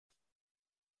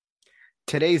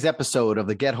Today's episode of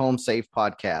the Get Home Safe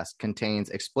podcast contains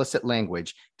explicit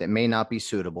language that may not be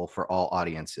suitable for all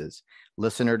audiences.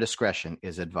 Listener discretion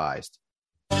is advised.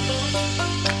 It's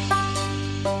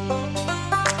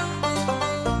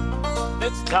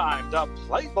time to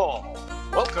play ball.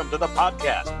 Welcome to the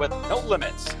podcast with no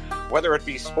limits. Whether it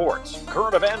be sports,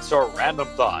 current events, or random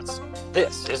thoughts,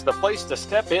 this is the place to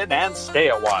step in and stay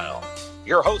a while.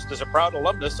 Your host is a proud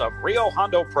alumnus of Rio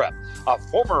Hondo Prep, a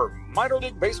former minor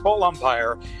league baseball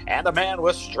umpire, and a man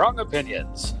with strong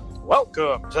opinions.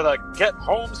 Welcome to the Get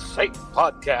Home Safe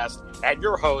podcast and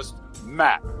your host,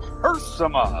 Matt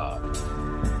Hersema.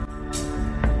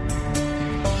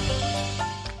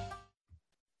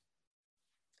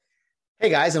 Hey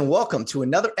guys, and welcome to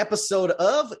another episode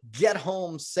of Get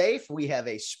Home Safe. We have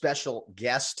a special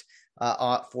guest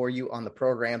for you on the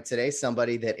program today,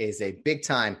 somebody that is a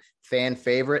big-time fan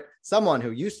favorite, someone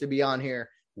who used to be on here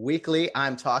weekly.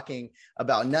 I'm talking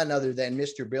about none other than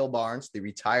Mr. Bill Barnes, the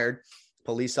retired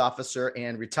police officer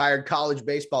and retired college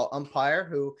baseball umpire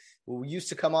who used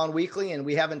to come on weekly, and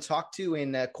we haven't talked to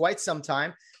in quite some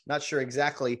time. Not sure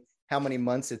exactly how many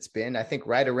months it's been. I think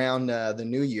right around the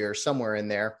new year, somewhere in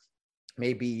there,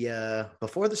 maybe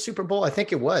before the Super Bowl. I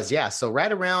think it was. Yeah. So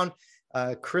right around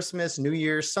Christmas, New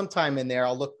Year's, sometime in there.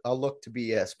 I'll look to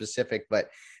be specific, but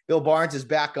Bill Barnes is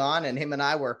back on, and him and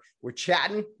I were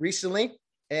chatting recently,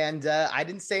 and I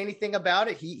didn't say anything about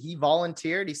it. He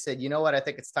volunteered. He said, "You know what? I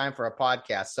think it's time for a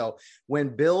podcast." So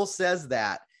when Bill says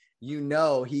that, you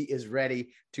know he is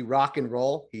ready to rock and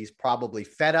roll. He's probably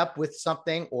fed up with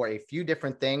something or a few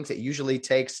different things. It usually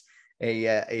takes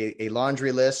a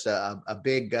laundry list, a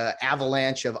big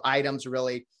avalanche of items,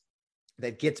 really,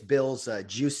 that gets Bill's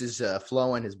juices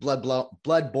flowing, his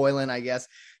blood boiling, I guess.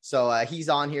 So he's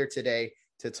on here today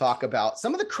to talk about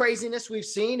some of the craziness we've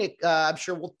seen. I'm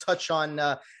sure we'll touch on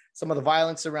some of the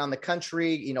violence around the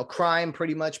country, crime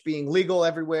pretty much being legal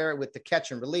everywhere with the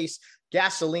catch and release,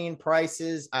 gasoline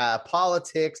prices,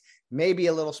 politics, maybe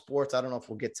a little sports. I don't know if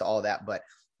we'll get to all that, but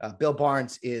Bill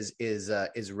Barnes is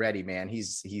ready, man.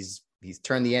 He's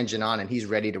turned the engine on and he's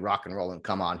ready to rock and roll and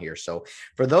come on here. So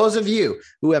for those of you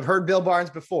who have heard Bill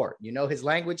Barnes before, his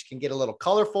language can get a little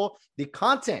colorful. The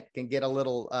content can get a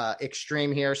little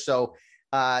extreme here. So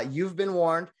you've been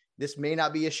warned. This may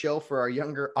not be a show for our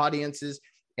younger audiences.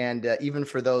 And even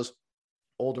for those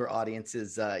older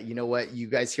audiences, you know what? You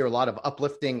guys hear a lot of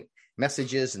uplifting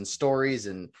messages and stories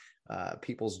and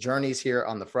people's journeys here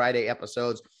on the Friday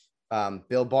episodes.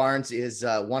 Bill Barnes is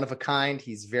one of a kind.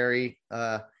 He's very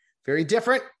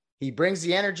different. He brings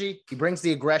the energy, he brings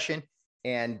the aggression.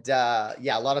 And a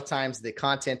lot of times the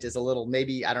content is a little,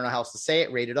 maybe, I don't know how else to say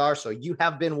it, rated R. So you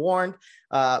have been warned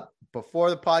before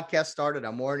the podcast started.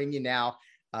 I'm warning you now.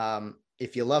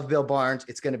 If you love Bill Barnes,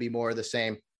 it's going to be more of the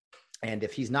same. And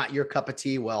if he's not your cup of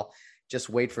tea, well, just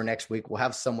wait for next week. We'll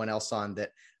have someone else on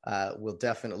that will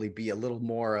definitely be a little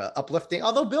more uplifting.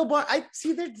 Although Bill Barnes,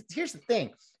 here's the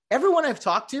thing. Everyone I've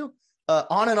talked to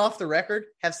on and off the record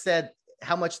have said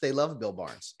how much they love Bill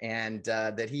Barnes, and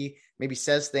that he maybe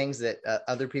says things that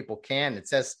other people can. It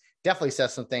definitely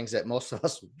says some things that most of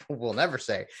us will never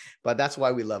say, but that's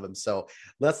why we love him. So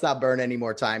let's not burn any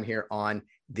more time here on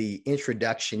the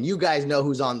introduction. You guys know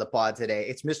who's on the pod today.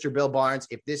 It's Mr. Bill Barnes.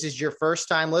 If this is your first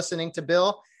time listening to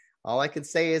Bill, all I can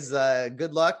say is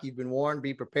good luck. You've been warned,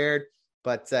 be prepared,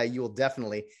 but you will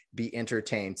definitely be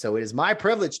entertained. So it is my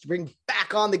privilege to bring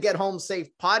back on the Get Home Safe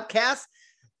podcast.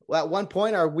 Well, at one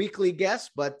point, our weekly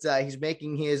guest, but he's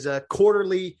making his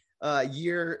quarterly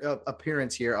year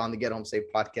appearance here on the Get Home Safe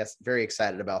podcast. Very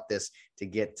excited about this to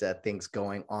get things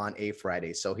going on a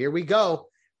Friday. So here we go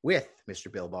with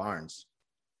Mr. Bill Barnes.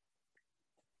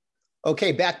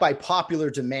 Okay, back by popular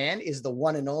demand is the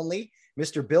one and only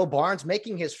Mr. Bill Barnes,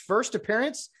 making his first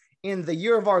appearance in the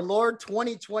year of our Lord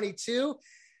 2022.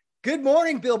 Good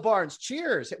morning, Bill Barnes.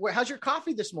 Cheers. How's your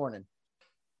coffee this morning?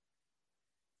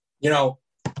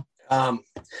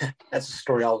 That's a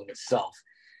story all in itself.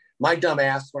 My dumb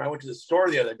ass, when I went to the store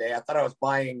the other day, I thought I was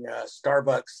buying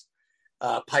Starbucks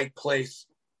Pike Place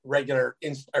regular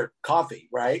coffee,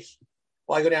 right?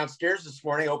 Well, I go downstairs this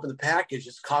morning, open the package,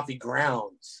 it's coffee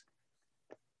grounds.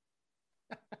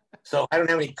 So I don't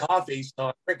have any coffee, so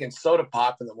I'm drinking soda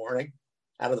pop in the morning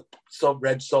out of the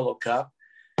red Solo cup,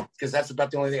 because that's about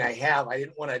the only thing I have. I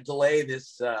didn't want to delay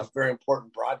this very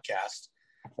important broadcast,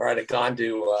 or I'd have gone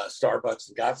to Starbucks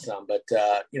and got some, but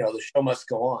the show must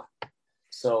go on.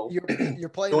 So you're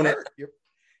playing hurt.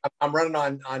 I'm running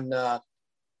on a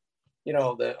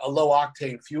low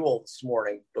octane fuel this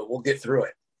morning, but we'll get through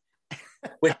it.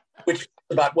 Which is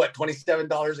about what,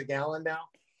 $27 a gallon now?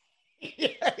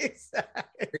 Yeah,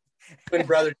 exactly. Twin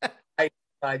brother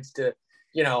decides to,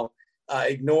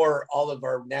 ignore all of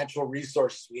our natural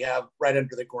resources we have right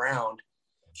under the ground,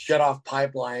 shut off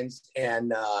pipelines,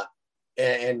 and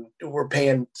we're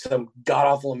paying some god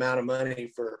awful amount of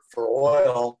money for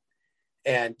oil,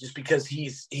 and just because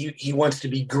he wants to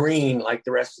be green like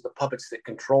the rest of the puppets that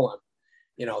control him,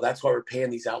 that's why we're paying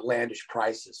these outlandish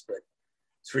prices. But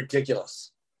it's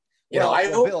ridiculous. I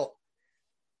hope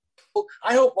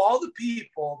all the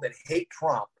people that hate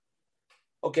Trump.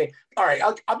 Okay, all right,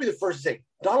 I'll be the first to say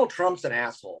Donald Trump's an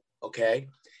asshole. Okay,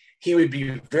 he would be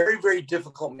a very, very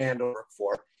difficult man to work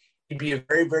for. He'd be a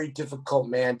very, very difficult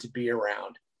man to be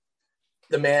around.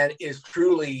 The man is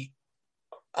truly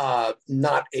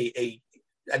not a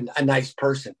nice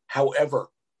person. However,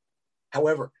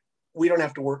 we don't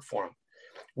have to work for him.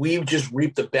 We just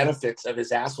reap the benefits of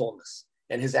his assholeness,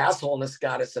 and his assholeness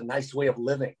got us a nice way of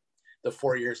living the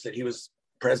 4 years that he was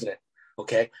president.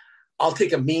 Okay, I'll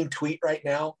take a mean tweet right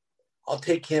now. I'll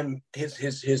take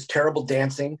his terrible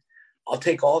dancing. I'll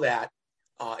take all that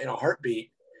in a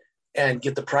heartbeat and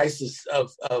get the prices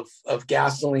of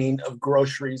gasoline, of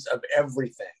groceries, of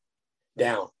everything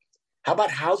down. How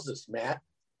about houses, Matt?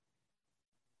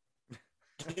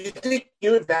 Do you think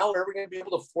you and Val are ever going to be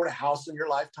able to afford a house in your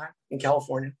lifetime in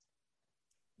California?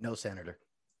 No, Senator.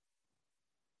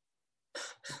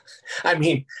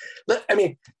 I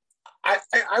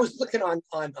was looking on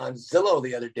Zillow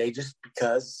the other day just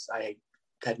because I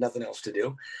had nothing else to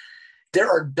do. There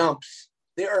are dumps.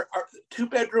 There are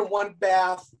 2-bedroom,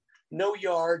 1-bath, no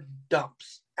yard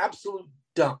dumps, absolute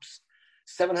dumps.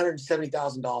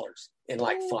 $770,000 in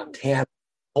like Fontana,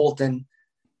 Holton,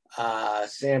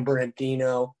 San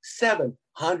Bernardino.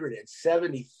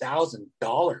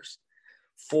 $770,000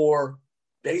 for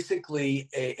basically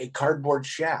a cardboard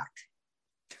shack.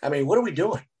 I mean, what are we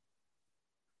doing?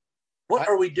 What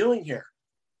are we doing here?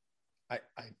 I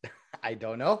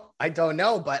don't know.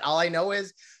 But all I know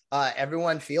is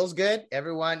everyone feels good.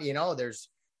 Everyone, there's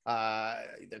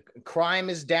the crime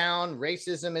is down,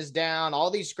 racism is down, all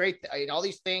these all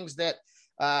these things that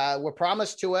were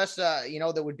promised to us,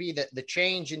 that would be the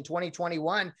change in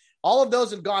 2021. All of those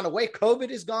have gone away.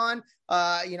 COVID is gone.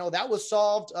 That was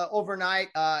solved overnight,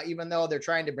 even though they're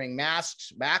trying to bring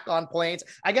masks back on planes.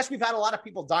 I guess we've had a lot of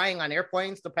people dying on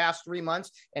airplanes the past 3 months,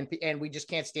 and we just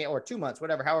can't stand, or 2 months,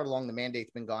 however long the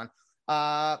mandate's been gone.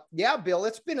 Yeah, Bill,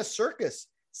 it's been a circus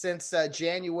since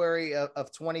January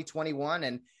of 2021.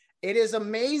 And it is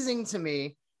amazing to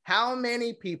me how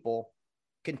many people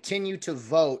continue to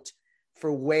vote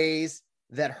for ways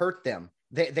that hurt them.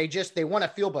 They want to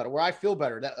feel better. Where I feel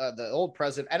better, the old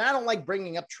president, and I don't like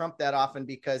bringing up Trump that often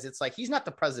because it's like he's not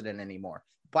the president anymore.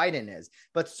 Biden is.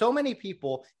 But so many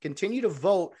people continue to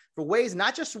vote for ways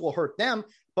not just will hurt them,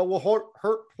 but will hurt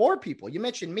poor people. You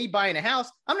mentioned me buying a house.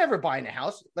 I'm never buying a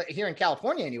house here in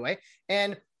California anyway.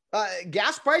 And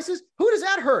gas prices, who does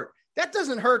that hurt? That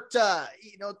doesn't hurt,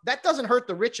 that doesn't hurt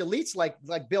the rich elites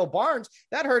like Bill Barnes.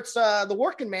 That hurts the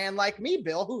working man like me,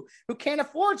 Bill, who can't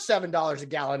afford $7 a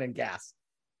gallon in gas.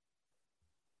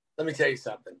 Let me tell you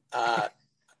something.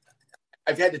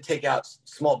 I've had to take out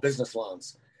small business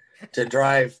loans to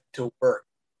drive to work.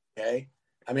 Okay.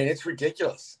 I mean, it's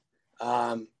ridiculous.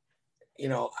 I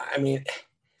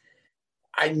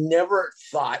never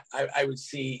thought I would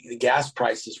see the gas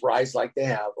prices rise like they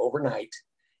have overnight,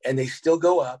 and they still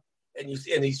go up, and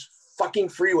these fucking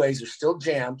freeways are still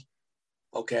jammed.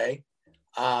 Okay.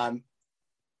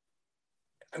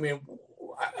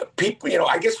 People,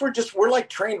 I guess we're like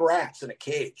trained rats in a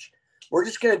cage. We're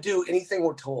just going to do anything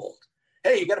we're told.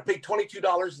 Hey, you got to pay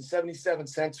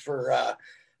 $22.77 for a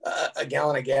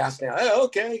gallon of gas now. Oh,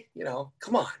 okay.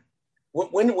 Come on.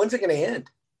 When's it going to end?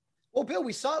 Well, Bill,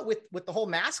 we saw it with the whole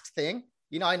masks thing.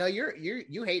 I know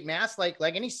you hate masks like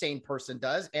any sane person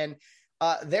does. And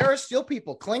there are still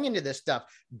people clinging to this stuff.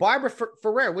 Barbara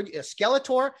Ferrer,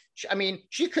 Skeletor,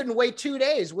 she couldn't wait 2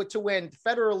 days to when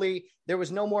federally there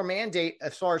was no more mandate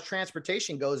as far as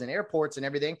transportation goes in airports and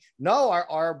everything. No,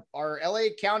 our LA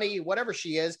County, whatever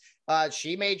she is,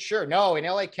 she made sure, no, in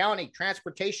LA County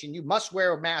transportation, you must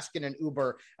wear a mask in an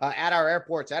Uber at our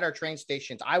airports, at our train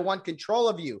stations. I want control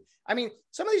of you.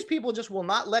 Some of these people just will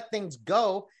not let things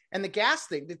go. And the gas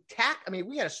thing,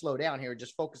 we got to slow down here and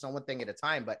just focus on one thing at a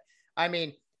time. But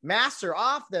masks are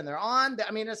off, then they're on.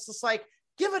 It's just like,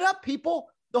 give it up, people.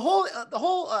 The whole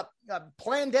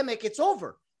pandemic, it's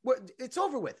over. It's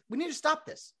over with. We need to stop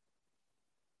this.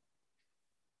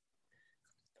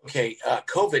 Okay,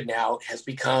 COVID now has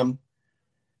become,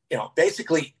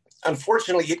 basically,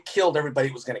 unfortunately, it killed everybody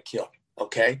it was going to kill.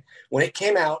 Okay, when it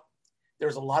came out, there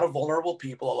was a lot of vulnerable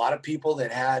people, a lot of people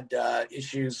that had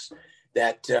issues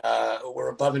that were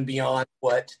above and beyond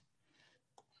what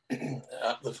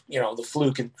the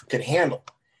flu could handle.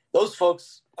 Those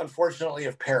folks, unfortunately,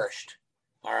 have perished.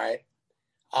 All right.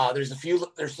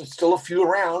 There's still a few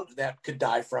around that could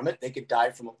die from it. They could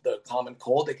die from the common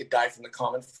cold. They could die from the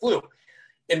common flu.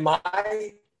 In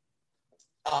my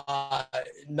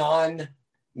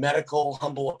non-medical,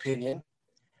 humble opinion,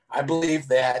 I believe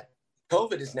that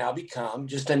COVID has now become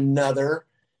just another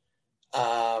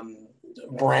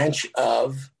branch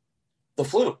of the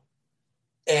flu.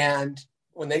 And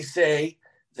when they say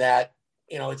that,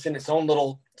 it's in its own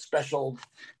little special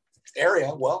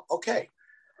area, well, okay.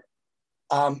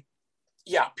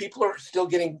 People are still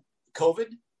getting COVID,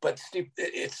 but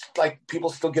it's like people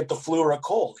still get the flu or a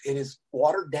cold. It is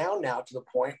watered down now to the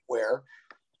point where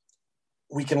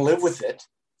we can live with it.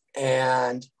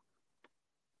 And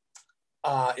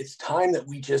it's time that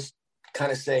we just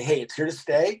kind of say, hey, it's here to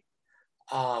stay.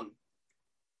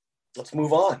 Let's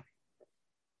move on.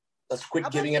 Let's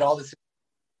quit giving it all this.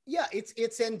 Yeah,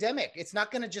 it's endemic. It's not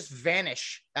going to just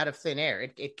vanish out of thin air.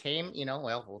 It came,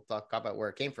 we'll talk about where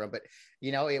it came from, but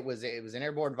it was an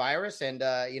airborne virus, and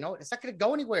it's not going to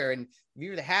go anywhere. And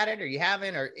you either had it or you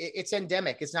haven't, or it's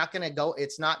endemic. It's not going to go.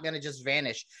 It's not going to just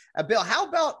vanish. Bill, how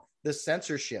about the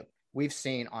censorship we've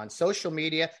seen on social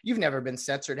media? You've never been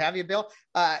censored, have you, Bill?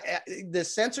 The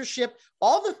censorship,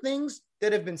 all the things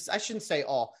that have been, I shouldn't say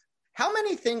all. How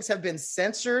many things have been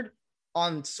censored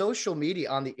on social media,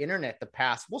 on the internet, the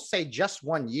past, we'll say just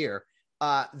 1 year,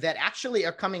 that actually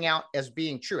are coming out as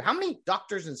being true? How many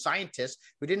doctors and scientists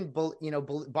who didn't,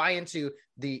 buy into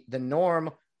the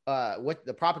norm, what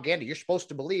the propaganda you're supposed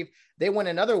to believe, they went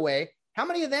another way? How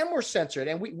many of them were censored?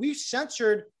 And we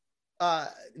censored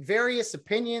various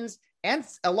opinions and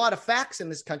a lot of facts in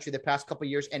this country the past couple of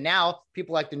years. And now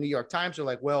people like the New York Times are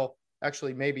like, well,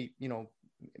 actually, maybe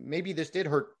this did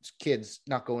hurt kids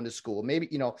not going to school. Maybe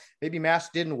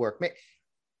masks didn't work.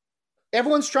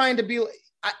 Everyone's trying to be,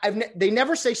 they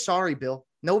never say sorry, Bill.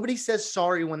 Nobody says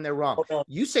sorry when they're wrong. Oh, no.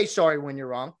 You say sorry when you're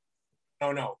wrong.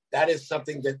 No. That is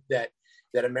something that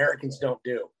Americans don't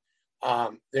do.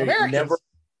 They never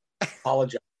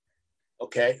apologize.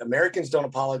 Okay. Americans don't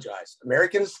apologize.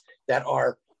 Americans that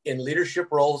are in leadership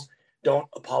roles don't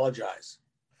apologize.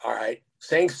 All right.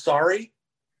 Saying sorry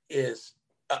is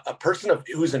a person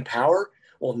who's in power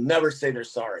will never say they're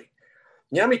sorry.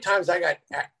 You know how many times I got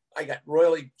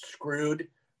royally screwed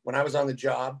when I was on the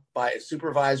job by a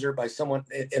supervisor, by someone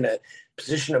in a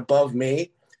position above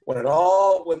me? When the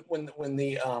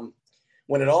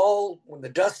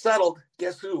dust settled,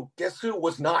 guess who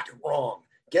was not wrong?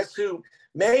 Guess who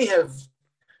may have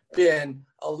been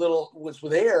was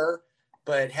there,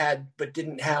 but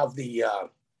didn't have the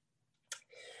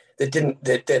but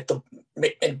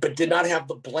did not have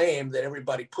the blame that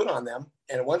everybody put on them.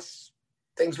 And once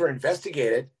things were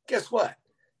investigated, guess what?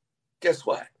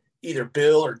 Either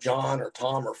Bill or John or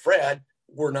Tom or Fred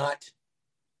were not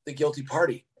the guilty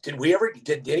party.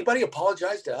 Did anybody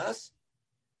apologize to us?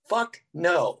 Fuck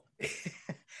no.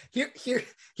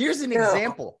 Here's an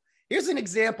example. Here's an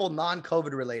example,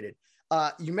 non-COVID related.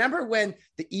 You remember when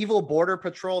the evil Border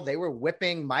Patrol, they were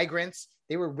whipping migrants?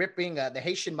 They were whipping the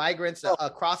Haitian migrants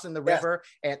crossing the river,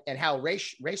 and how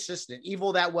racist and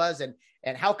evil that was, and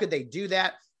how could they do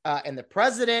that? And the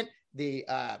president, the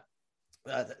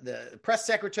press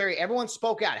secretary, everyone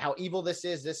spoke out how evil this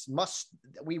is.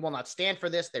 We will not stand for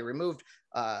this. They removed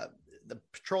the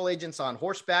patrol agents on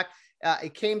horseback.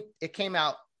 It came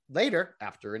out later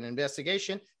after an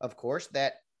investigation, of course,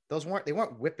 that they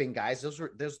weren't whipping guys. Those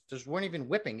weren't even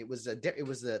whipping. It was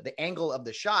the angle of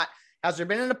the shot. Has there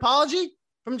been an apology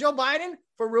from Joe Biden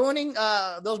for ruining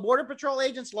those Border Patrol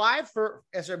agents' lives?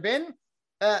 Has there been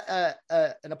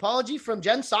an apology from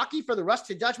Jen Psaki for the rush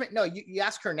to judgment? No, you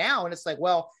ask her now, and it's like,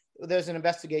 well, there's an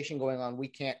investigation going on. We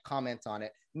can't comment on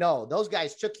it. No, those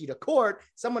guys took you to court.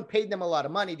 Someone paid them a lot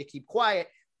of money to keep quiet,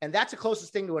 and that's the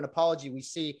closest thing to an apology we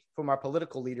see from our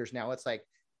political leaders now. It's like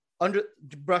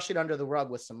brush it under the rug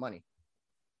with some money.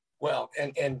 Well,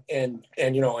 and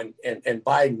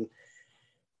Biden,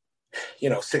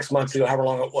 6 months ago, however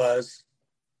long it was,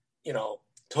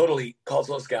 totally calls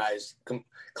those guys,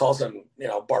 calls them,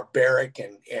 barbaric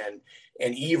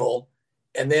and evil.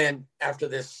 And then after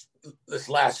this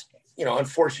last,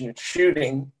 unfortunate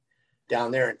shooting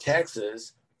down there in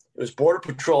Texas, it was Border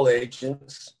Patrol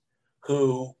agents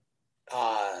who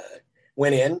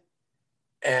went in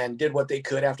and did what they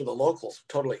could after the locals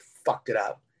totally fucked it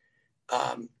up.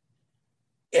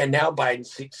 And now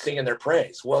Biden's singing their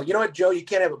praise. Well, you know what, Joe? You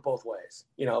can't have it both ways.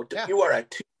 You are a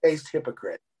two-faced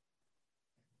hypocrite.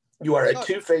 You are a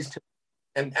two-faced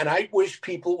hypocrite. And I wish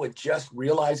people would just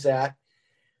realize that.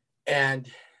 And,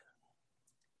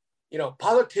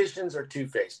 Politicians are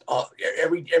two-faced.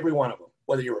 Every one of them,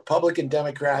 whether you're Republican,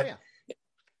 Democrat,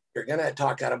 you're going to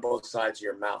talk out of both sides of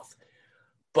your mouth.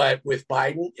 But with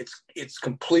Biden, it's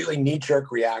completely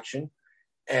knee-jerk reaction,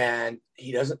 and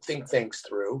he doesn't think things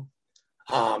through.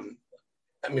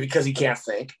 Because he can't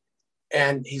think,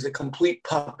 and he's a complete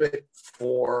puppet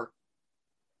for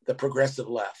the progressive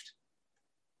left,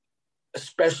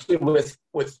 especially with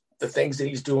the things that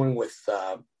he's doing with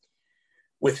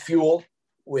fuel,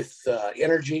 with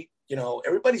energy.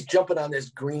 Everybody's jumping on this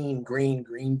green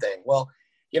thing. Well,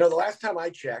 the last time I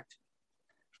checked,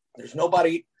 there's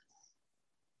nobody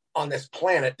on this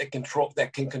planet that can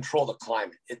control the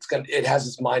climate. It has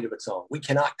its mind of its own. We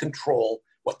cannot control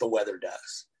what the weather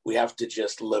does. We have to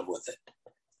just live with it.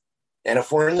 And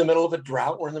if we're in the middle of a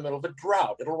drought, we're in the middle of a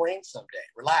drought. It'll rain someday.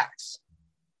 Relax.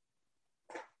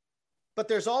 But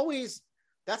there's always,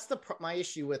 my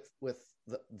issue with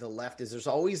the left is there's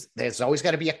always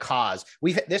got to be a cause.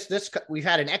 We've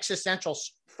had an existential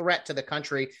threat to the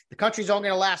country. The country's only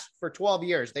going to last for 12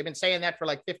 years. They've been saying that for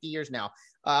like 50 years now.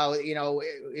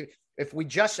 If we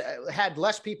just had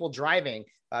less people driving,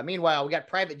 meanwhile, we got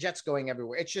private jets going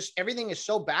everywhere. It's just, everything is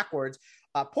so backwards.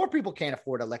 Poor people can't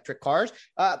afford electric cars.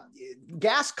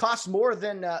 Gas costs more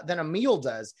than a meal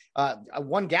does.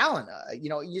 1 gallon.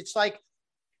 It's like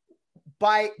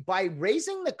by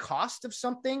raising the cost of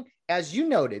something, as you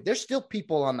noted, there's still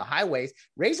people on the highways.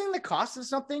 Raising the cost of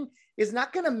something is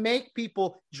not going to make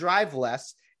people drive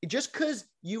less. Just because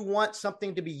you want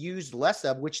something to be used less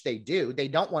of, which they do. They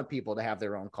don't want people to have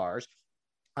their own cars.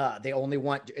 They only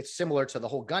want, it's similar to the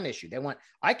whole gun issue. They want,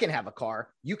 I can have a car,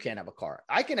 you can't have a car.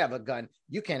 I can have a gun,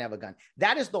 you can't have a gun.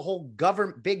 That is the whole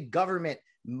big government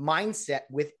mindset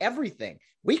with everything.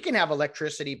 We can have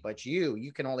electricity, but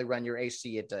you can only run your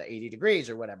AC at 80 degrees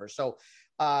or whatever. So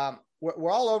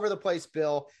we're all over the place,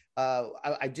 Bill.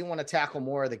 I do want to tackle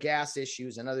more of the gas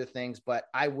issues and other things, but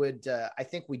I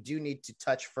think we do need to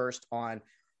touch first on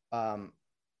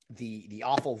the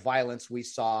awful violence we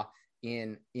saw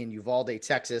in Uvalde,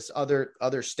 Texas,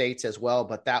 other states as well,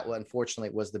 but that one,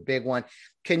 unfortunately, was the big one.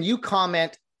 Can you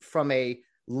comment from a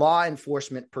law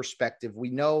enforcement perspective? We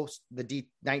know the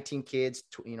 19 kids,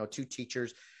 2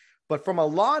 teachers, but from a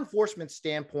law enforcement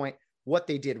standpoint, what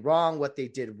they did wrong, what they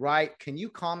did right. Can you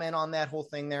comment on that whole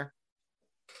thing there?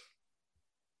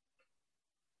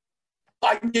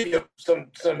 I can give you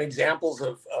some examples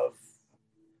of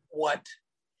what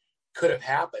could have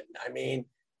happened. I mean,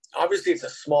 obviously, it's a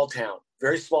small town,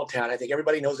 very small town. I think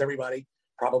everybody knows everybody,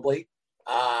 probably.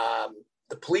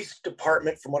 The police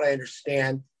department, from what I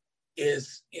understand,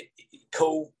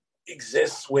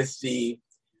 coexists with the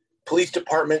police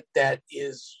department that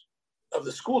is of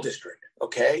the school district.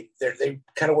 Okay, they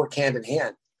kind of work hand in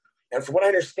hand. And from what I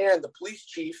understand, the police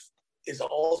chief is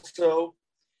also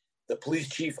the police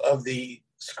chief of the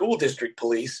school district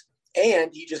police, and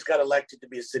he just got elected to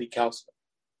be a city councilman.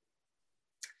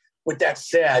 With that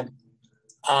said,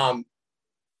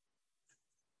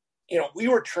 we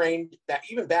were trained that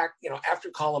even back, after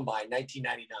Columbine,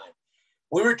 1999,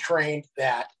 we were trained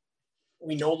that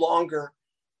we no longer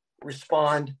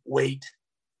respond, wait,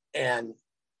 and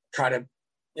try to,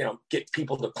 get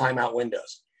people to climb out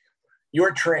windows.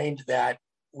 You're trained that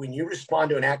when you respond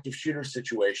to an active shooter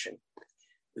situation,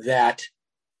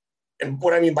 and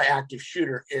what I mean by active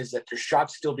shooter is that there's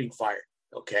shots still being fired,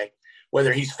 okay?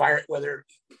 Whether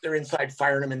they're inside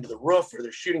firing them into the roof, or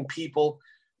they're shooting people,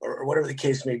 or whatever the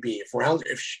case may be. If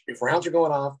rounds are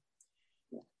going off,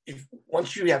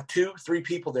 once you have 2-3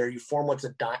 people there, you form what's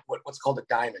called a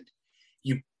diamond.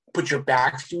 You put your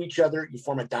backs to each other, you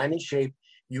form a diamond shape.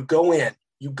 You go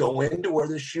into where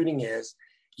the shooting is.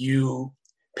 You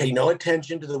pay no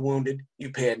attention to the wounded. You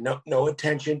pay no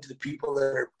attention to the people that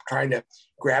are trying to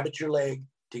grab at your leg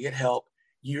to get help.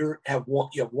 You have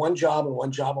one job and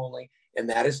one job only, and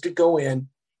that is to go in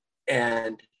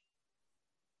and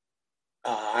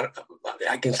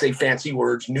I can say fancy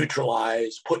words,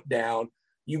 neutralize, put down.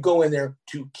 You go in there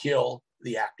to kill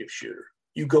the active shooter.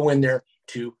 You go in there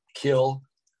to kill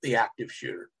the active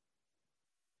shooter.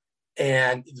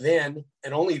 And then,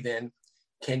 and only then,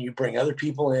 can you bring other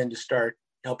people in to start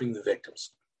helping the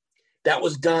victims. That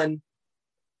was done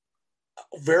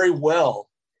very well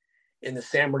in the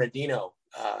San Bernardino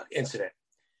incident.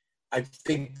 I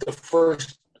think the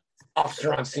first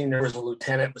officer on scene there was a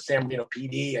lieutenant with San Bernardino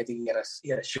PD. I think he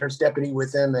had a sheriff's deputy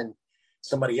with him and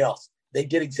somebody else. They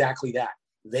did exactly that.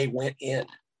 They went in.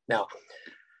 Now,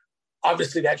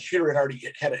 obviously, that shooter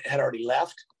had already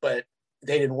left, but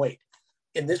they didn't wait.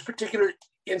 In this particular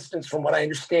instance, from what I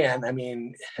understand, I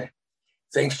mean,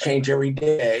 things change every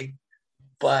day,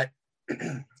 but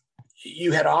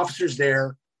you had officers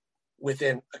there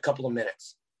within a couple of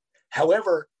minutes.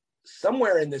 However,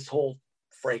 somewhere in this whole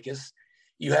fracas,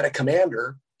 you had a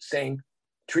commander saying,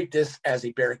 treat this as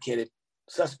a barricaded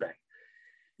suspect.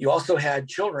 You also had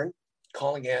children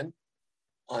calling in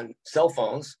on cell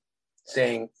phones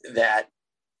saying that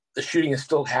the shooting is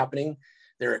still happening.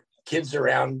 There are kids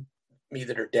around me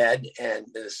that are dead and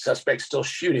the suspect's still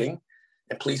shooting,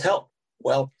 and please help.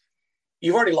 Well,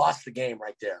 you've already lost the game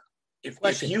right there.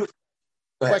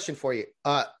 Question for you,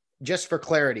 just for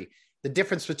clarity, the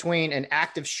difference between an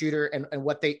active shooter and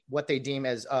what they deem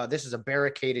as this is a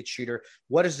barricaded shooter.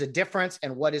 What is the difference,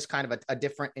 and what is kind of a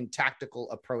different and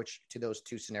tactical approach to those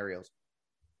two scenarios?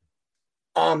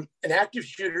 An active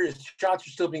shooter is shots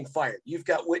are still being fired. You've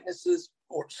got witnesses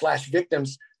or /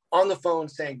 victims on the phone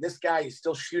saying this guy is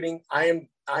still shooting. I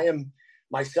am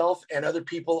myself and other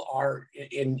people are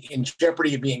in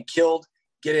jeopardy of being killed.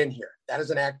 Get in here. That is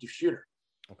an active shooter.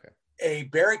 Okay. A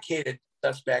barricaded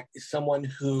suspect is someone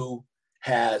who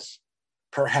has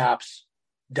perhaps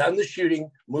done the shooting,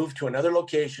 moved to another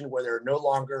location where there are no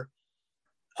longer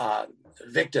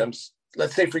victims.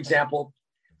 Let's say, for example,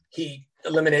 he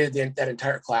eliminated that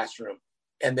entire classroom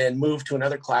and then moved to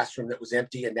another classroom that was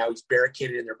empty, and now he's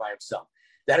barricaded in there by himself.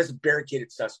 That is a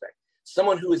barricaded suspect.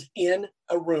 Someone who is in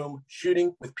a room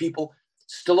shooting with people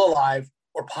still alive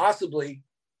or possibly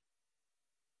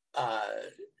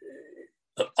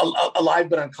alive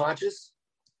but unconscious,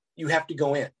 you have to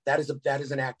go in. That is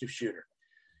an active shooter.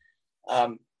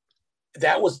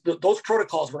 Those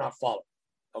protocols were not followed.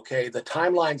 Okay, the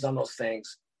timelines on those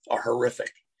things are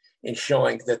horrific in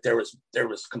showing that there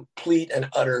was complete and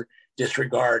utter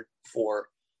disregard for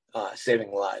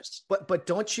saving lives. But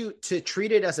don't you, to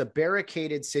treat it as a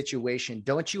barricaded situation,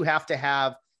 don't you have to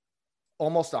have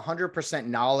almost 100%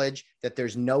 knowledge that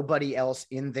there's nobody else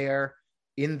in there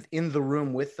in the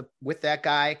room with that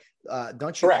guy?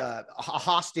 Don't you a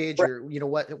hostage Correct. Or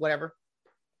whatever?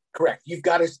 Correct. You've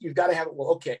got to have it. Well,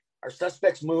 okay, our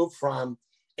suspect's moved from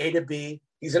A to B.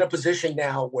 He's in a position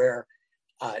now where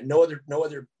no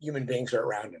other human beings are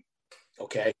around him.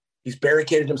 Okay, he's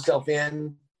barricaded himself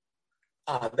in.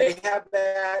 They have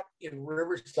that in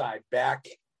Riverside back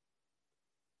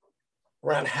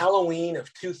around Halloween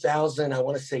of 2000. I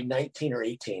want to say 19 or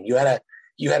 18. You had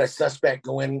a suspect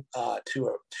go in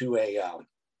to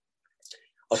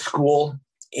a school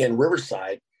in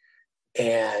Riverside,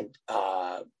 and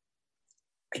I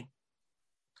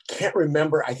can't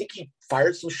remember. I think he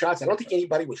fired some shots. I don't think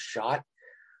anybody was shot,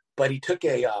 but he took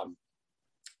a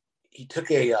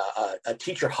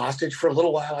teacher hostage for a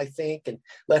little while, I think, and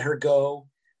let her go.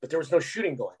 But there was no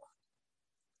shooting going on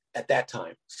at that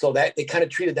time, so that they kind of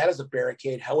treated that as a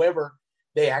barricade. However,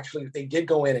 they did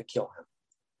go in and kill him.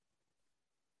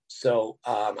 So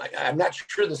I'm not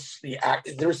sure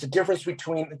there's a difference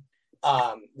between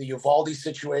the Uvalde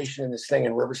situation and this thing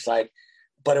in Riverside,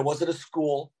 but it was at a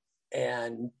school,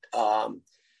 and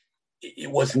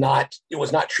it was not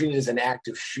treated as an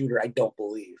active shooter. I don't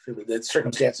believe the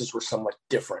circumstances were somewhat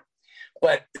different,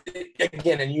 but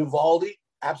again, in Uvalde,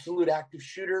 absolute active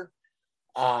shooter.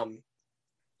 The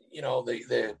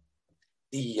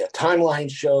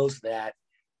timeline shows that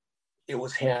it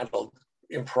was handled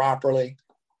improperly.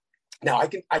 Now, I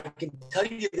can tell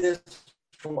you this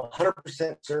from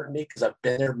 100% certainty because I've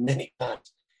been there many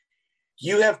times.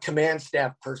 You have command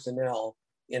staff personnel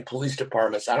in police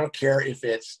departments. I don't care if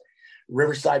it's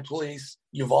Riverside Police,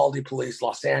 Uvalde Police,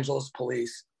 Los Angeles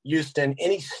Police, Houston,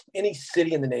 any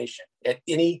city in the nation at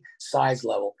any size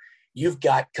level. You've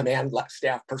got command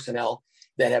staff personnel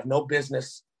that have no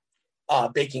business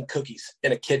baking cookies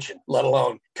in a kitchen, let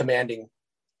alone commanding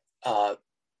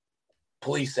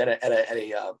police at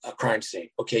a crime scene.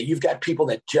 Okay, you've got people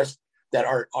that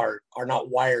are not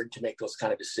wired to make those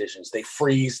kind of decisions. They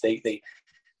freeze. They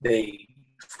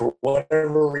for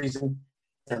whatever reason,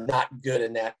 they're not good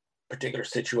in that particular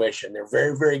situation. They're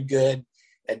very, very good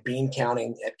at bean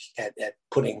counting, at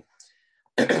putting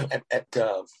at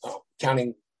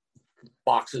counting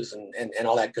boxes and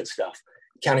all that good stuff,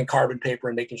 counting carbon paper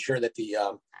and making sure that the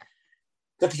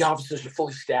officers are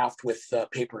fully staffed with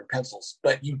paper and pencils.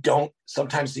 But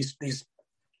sometimes these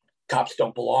cops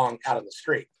don't belong out on the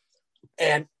street.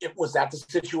 And was that the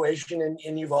situation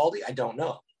in Uvalde? I don't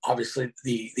know. Obviously,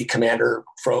 the commander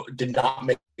did not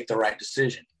make the right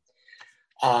decision.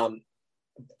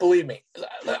 Believe me,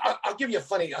 I'll give you a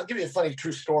funny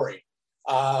true story.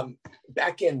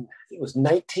 Back in, I think it was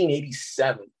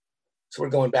 1987. So we're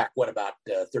going back, about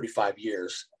 35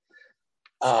 years.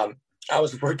 I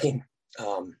was working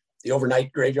the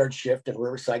overnight graveyard shift in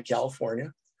Riverside,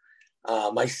 California.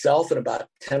 Myself and about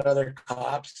 10 other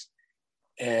cops,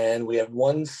 and we had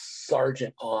one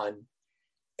sergeant on,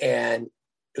 and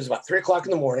was about 3:00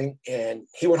 in the morning, and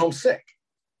he went home sick.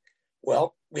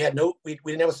 Well, we didn't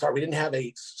have a sergeant. We didn't have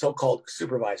a so-called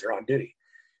supervisor on duty.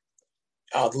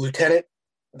 The lieutenant,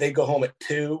 they go home at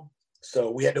 2:00.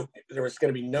 So there was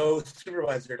going to be no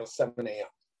supervisor till 7 a.m.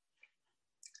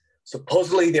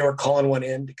 Supposedly they were calling one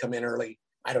in to come in early.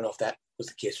 I don't know if that was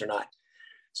the case or not.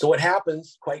 So what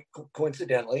happens, quite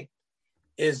coincidentally,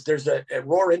 is there's a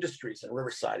Roar Industries in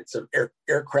Riverside. It's an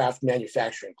aircraft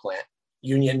manufacturing plant,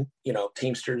 union,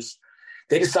 Teamsters.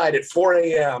 They decide at 4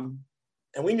 a.m.,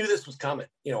 and we knew this was coming.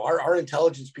 Our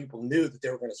intelligence people knew that they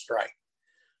were going to strike.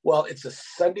 Well, it's a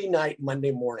Sunday night,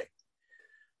 Monday morning.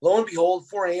 Lo and behold,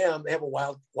 4 a.m., they have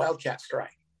a wildcat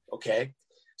strike, okay?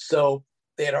 So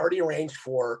they had already arranged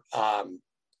for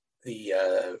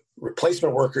the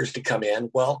replacement workers to come in.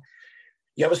 Well,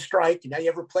 you have a strike, and now you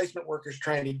have replacement workers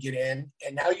trying to get in,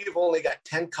 and now you've only got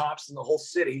 10 cops in the whole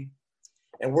city,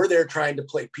 and we're there trying to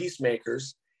play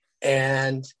peacemakers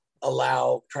and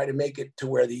try to make it to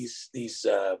where these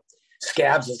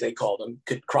scabs, as they called them,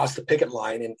 could cross the picket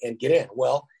line and get in.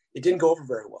 Well, it didn't go over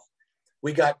very well.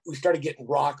 We started getting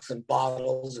rocks and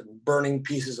bottles and burning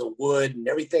pieces of wood, and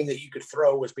everything that you could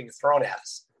throw was being thrown at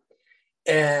us.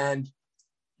 And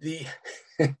the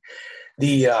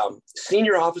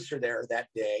senior officer there that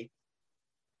day,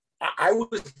 I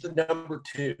was the number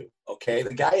 2. Okay,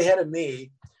 the guy ahead of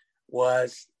me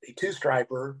was a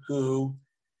 2-striper who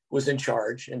was in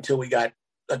charge until we got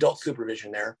adult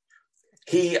supervision there.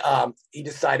 He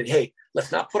decided, hey,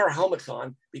 let's not put our helmets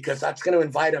on because that's going to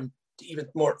invite him to even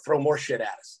throw more shit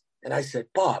at us. And I said,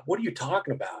 Bob, what are you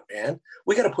talking about, man?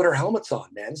 We got to put our helmets on,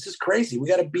 man. This is crazy. We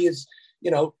got to be as,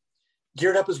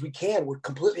 geared up as we can. We're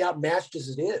completely outmatched as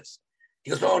it is. He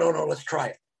goes, no, let's try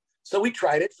it. So we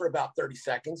tried it for about 30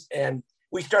 seconds, and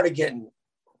we started getting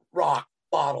rock,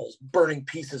 bottles, burning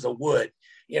pieces of wood,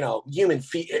 human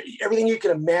feet, everything you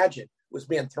can imagine was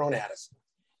being thrown at us.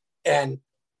 And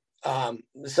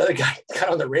this other guy got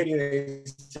on the radio and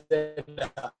he said,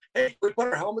 hey, we put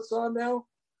our helmets on now?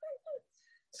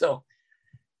 So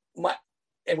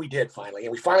and we did finally.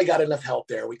 And we finally got enough help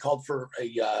there. We called for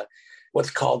what's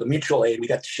called a mutual aid. We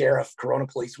got the sheriff, Corona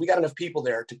police. We got enough people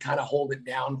there to kind of hold it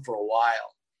down for a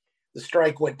while. The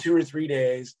strike went 2 or 3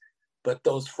 days, but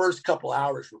those first couple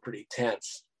hours were pretty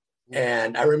tense.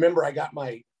 And I remember I got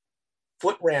my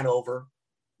foot ran over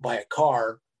by a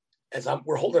car as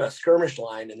we're holding a skirmish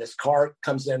line, and this car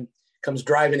comes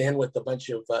driving in with a bunch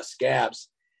of scabs.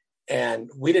 And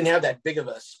we didn't have that big of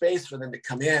a space for them to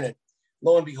come in. And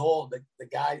lo and behold, the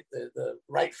guy, the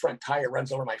right front tire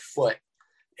runs over my foot.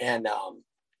 And, I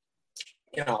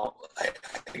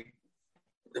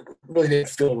really didn't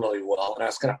feel really well. And I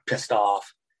was kind of pissed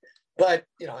off. But,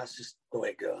 that's just the way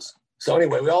it goes. So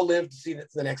anyway, we all lived to see it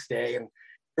the next day. And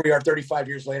here we are 35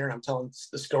 years later, and I'm telling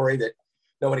the story that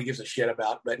nobody gives a shit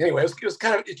about. But anyway, it's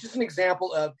just an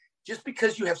example of just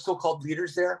because you have so-called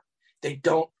leaders there, they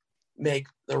don't make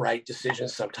the right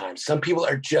decisions sometimes. Some people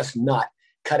are just not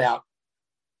cut out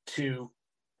to,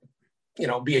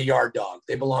 be a yard dog.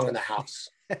 They belong in the house.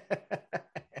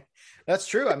 That's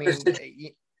true. I mean,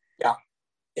 yeah.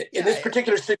 In this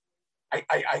particular situation,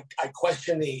 I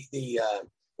question the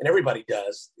and everybody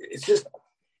does. It's just,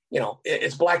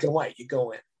 it's black and white. You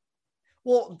go in.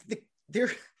 Well,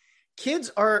 their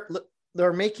kids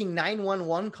they're making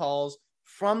 911 calls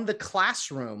from the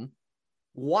classroom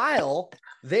while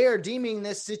they are deeming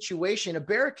this situation a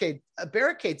barricade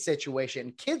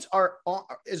situation. Kids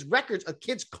is records of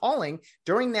kids calling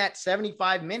during that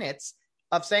 75 minutes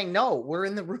of saying, no, we're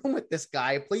in the room with this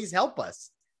guy. Please help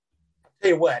us. I'll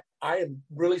tell you what, I am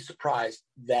really surprised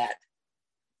that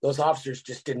those officers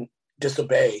just didn't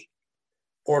disobey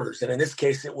orders. And in this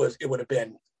case, it would have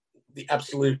been the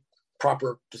absolute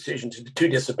proper decision to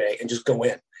disobey and just go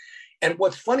in. And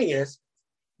what's funny is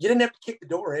you didn't have to kick the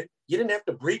door in. You didn't have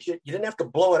to breach it. You didn't have to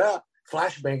blow it up,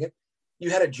 flashbang it. You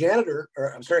had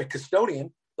a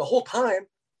custodian the whole time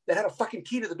that had a fucking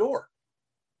key to the door.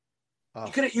 Oh.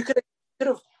 You could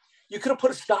have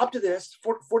put a stop to this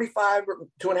 45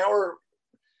 to an hour,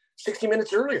 60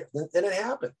 minutes earlier than it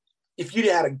happened. If you'd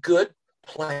had a good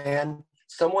plan,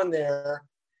 someone there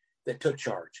that took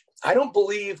charge. I don't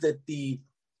believe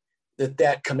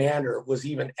that commander was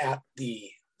even at the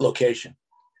location.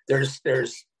 There's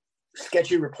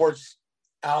sketchy reports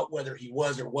out whether he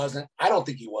was or wasn't. I don't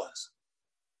think he was,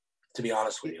 to be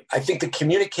honest with you. I think the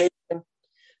communication,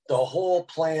 the whole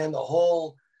plan, the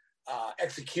whole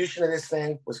execution of this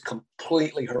thing was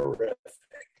completely horrific.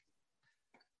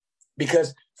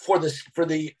 Because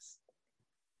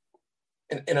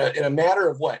in a matter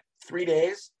of 3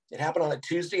 days, it happened on a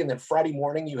Tuesday, and then Friday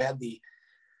morning you had the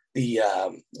the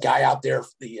guy out there,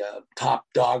 the top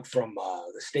dog from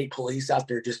the state police out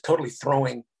there, just totally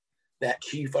throwing that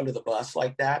chief under the bus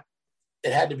like that.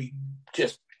 It had to be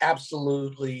just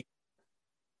absolutely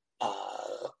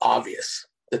obvious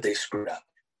that they screwed up.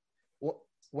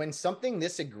 When something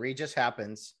this egregious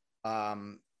happens,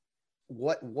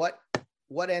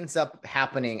 what ends up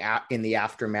happening in the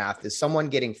aftermath? Is someone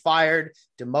getting fired,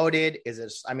 demoted? Is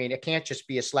it? I mean, it can't just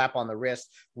be a slap on the wrist.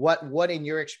 What in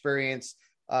your experience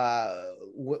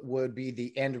would be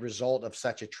the end result of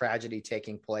such a tragedy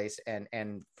taking place,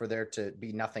 and for there to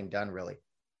be nothing done really?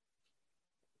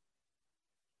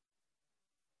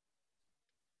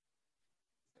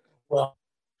 Well,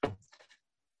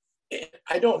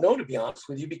 I don't know, to be honest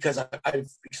with you, because I've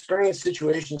experienced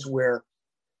situations where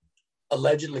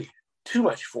allegedly too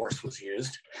much force was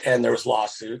used and there was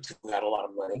lawsuits and got a lot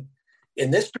of money.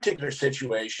 In this particular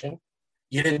situation,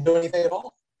 you didn't do anything at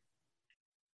all.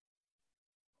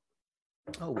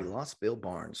 Oh, we lost Bill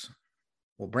Barnes.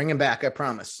 We'll bring him back, I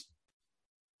promise.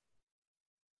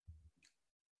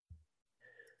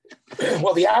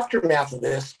 Well, the aftermath of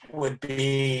this would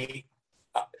be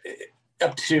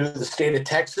up to the state of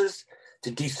Texas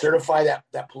to decertify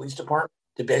that police department,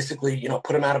 to basically,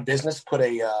 put them out of business, put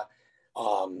a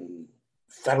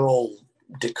federal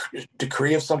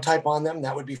decree of some type on them.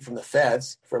 That would be from the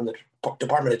feds, from the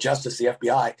Department of Justice, the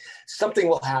FBI. Something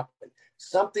will happen.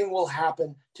 Something will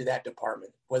happen to that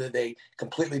department. Whether they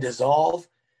completely dissolve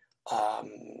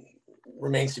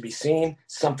remains to be seen.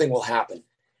 Something will happen.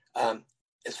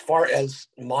 As far as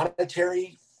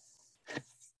monetary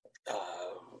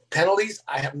penalties,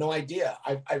 I have no idea.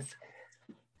 I've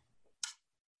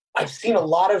seen a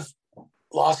lot of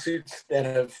lawsuits that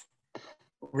have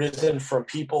risen from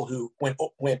people who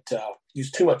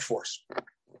used too much force.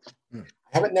 I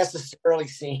haven't necessarily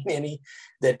seen any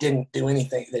that didn't do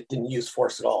anything, that didn't use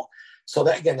force at all. So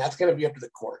that, again, that's going to be up to the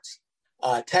courts.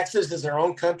 Texas is their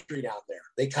own country down there.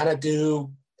 They kind of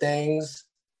do things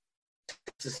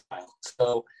Texas style.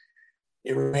 So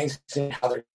it remains to see how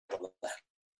they're going to do that.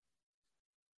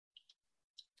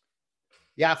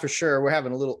 Yeah, for sure. We're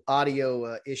having a little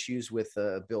audio issues with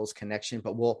Bill's connection,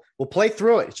 but we'll play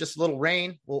through it. It's just a little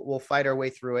rain. We'll fight our way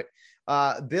through it.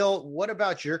 Bill, what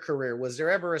about your career? Was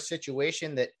there ever a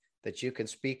situation that you can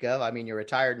speak of? I mean, you're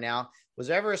retired now. Was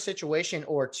there ever a situation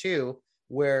or two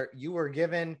where you were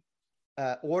given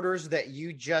orders that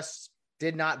you just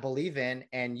did not believe in,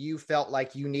 and you felt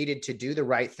like you needed to do the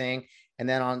right thing? And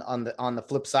then on the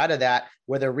flip side of that,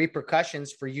 were there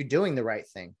repercussions for you doing the right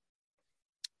thing?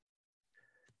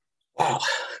 Wow.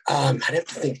 I'd have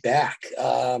to think back.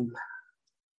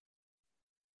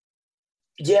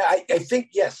 Yeah, I think,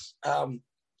 yes. One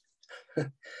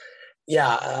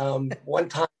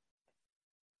time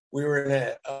we were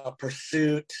in a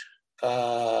pursuit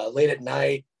late at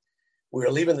night. We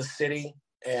were leaving the city,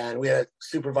 and we had a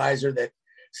supervisor that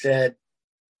said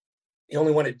he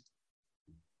only wanted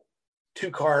 2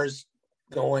 cars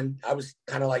going. I was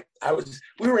kind of like,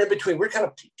 we were in between. We were kind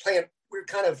of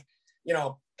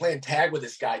playing tag with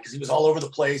this guy because he was all over the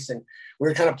place, and we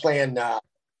were kind of playing,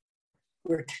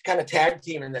 we were kind of tag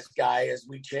teaming this guy as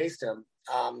we chased him.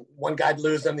 One guy'd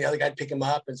lose him, the other guy'd pick him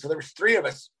up, and so there was 3 of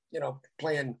us,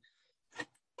 playing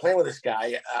with this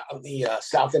guy on the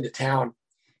south end of town.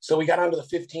 So we got onto the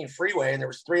 15 freeway, and there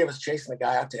was 3 of us chasing the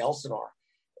guy out to Elsinore,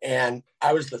 and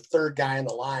I was the 3rd guy in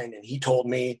the line, and he told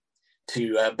me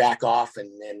to back off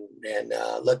and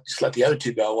let the other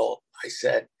 2 go. Well,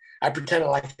 I pretended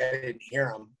like I didn't hear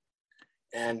him,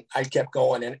 and I kept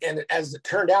going. And as it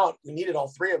turned out, we needed all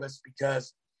 3 of us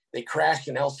because they crashed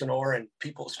in Elsinore, and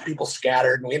people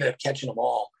scattered, and we ended up catching them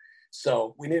all.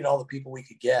 So we needed all the people we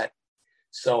could get.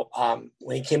 So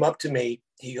when he came up to me,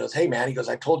 he goes, "Hey man," he goes,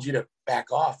 "I told you to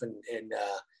back off, and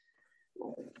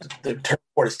the turn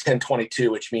report is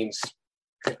 1022, which means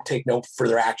take no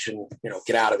further action,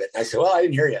 get out of it." And I said, "Well, I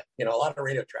didn't hear you, a lot of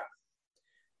radio traffic."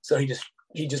 So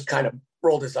he just kind of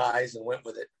rolled his eyes and went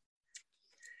with it.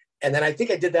 And then I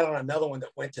think I did that on another one that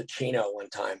went to Chino one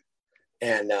time.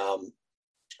 And,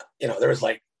 there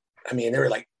were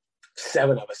like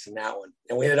 7 of us in that one.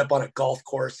 And we ended up on a golf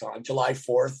course on July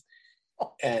 4th,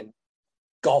 and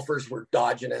golfers were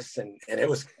dodging us. And it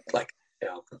was like,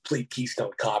 complete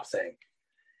Keystone Cop thing.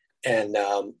 And,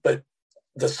 but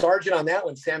the sergeant on that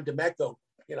one, Sam DeMecco,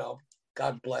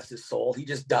 God bless his soul. He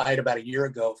just died about a year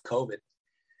ago of COVID.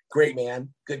 Great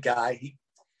man, good guy.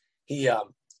 He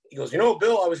goes,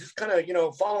 Bill, I was just kind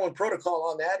of, following protocol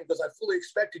on that. He goes, I fully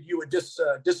expected you would just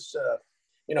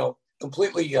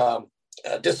completely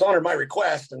dishonor my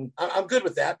request. And I'm good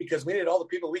with that because we needed all the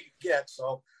people we could get.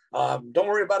 So don't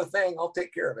worry about a thing. I'll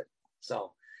take care of it.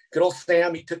 So good old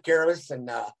Sam, he took care of us. And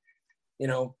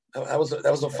That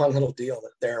was a fun little deal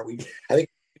there. I think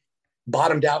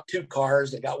bottomed out 2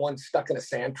 cars and got one stuck in a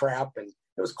sand trap, and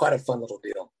it was quite a fun little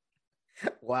deal.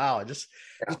 Wow. Just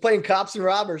playing cops and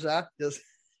robbers, huh?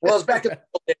 Well, it's back to,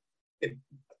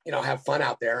 have fun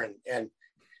out there and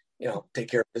take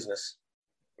care of business.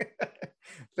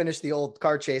 Finish the old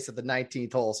car chase at the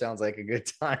 19th hole. Sounds like a good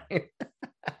time.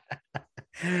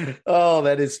 Oh,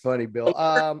 that is funny, Bill.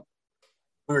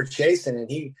 We were chasing, and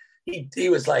he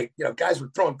was like, guys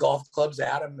were throwing golf clubs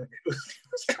at him, and it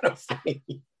was kind of funny.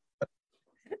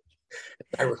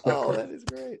 Oh, that is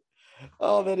great.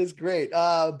 Oh, that is great.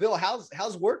 Bill,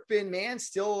 how's work been, man?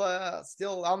 Still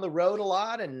on the road a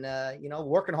lot, and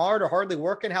working hard or hardly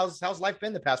working. How's life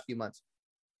been the past few months?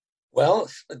 Well,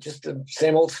 just the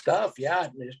same old stuff. Yeah,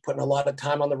 just putting a lot of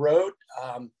time on the road,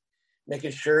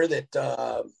 making sure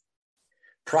that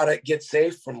product gets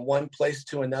safe from one place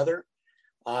to another.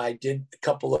 I did a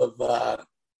couple of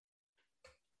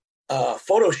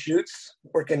photo shoots,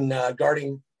 working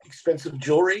guarding expensive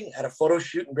jewelry at a photo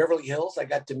shoot in Beverly Hills. I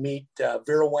got to meet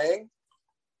Vera Wang.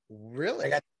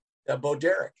 Really? I got Bo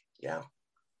Derek. Yeah.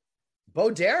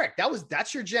 Bo Derek.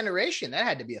 That's your generation. That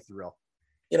had to be a thrill.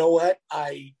 You know what?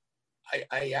 I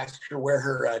asked her where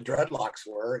her dreadlocks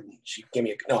were, and she gave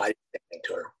me no, I didn't say anything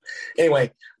to her.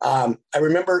 Anyway, I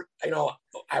remember,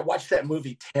 I watched that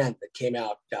movie 10 that came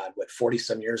out, 40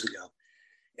 some years ago.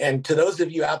 And to those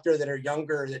of you out there that are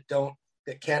younger, that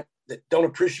don't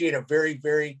appreciate a very,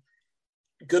 very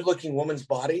good looking woman's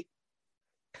body,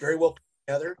 very well put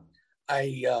together,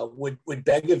 I would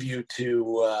beg of you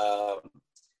to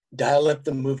dial up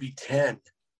the movie 10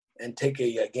 and take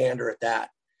a gander at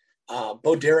that.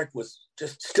 Bo Derek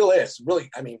still is really,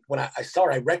 when I saw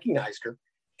her, I recognized her,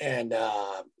 and,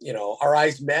 our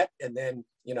eyes met, and then,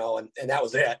 and that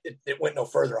was it. It went no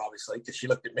further, obviously, because she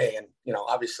looked at me, and,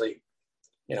 obviously,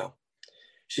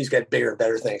 she's got bigger and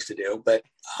better things to do, but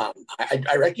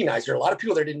I recognized her. A lot of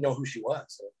people there didn't know who she was.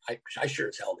 So I sure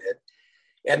as hell did.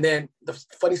 And then the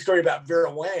funny story about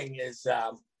Vera Wang is,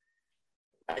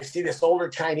 I see this older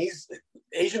Chinese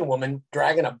Asian woman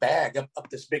dragging a bag up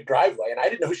this big driveway, and I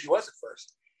didn't know who she was at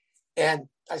first. And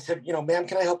I said, ma'am,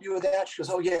 can I help you with that? She goes,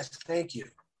 oh yes, thank you.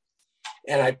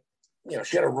 And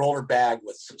she had a roller bag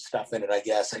with some stuff in it, I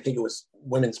guess. I think it was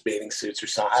women's bathing suits or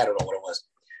something. I don't know what it was.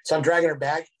 So I'm dragging her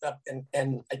bag up,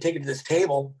 and I take it to this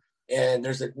table, and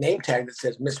there's a name tag that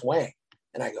says Miss Wang.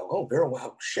 And I go, oh, Vera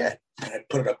Wang, shit. And I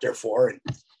put it up there for her. And,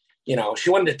 she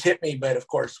wanted to tip me, but of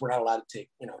course we're not allowed to take,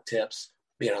 tips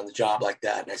being on the job like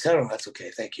that. And I said, oh, that's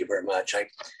okay. Thank you very much. I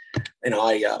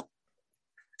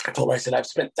told her, I said, I've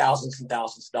spent thousands and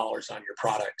thousands of dollars on your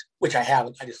product, which I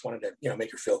haven't. I just wanted to,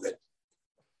 make her feel good.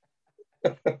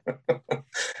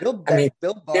 Bill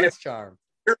Barnes charm.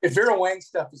 If Vera Wang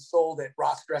stuff is sold at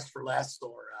Ross Dress for Less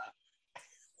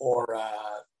or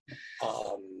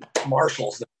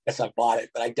Marshall's, I guess I bought it,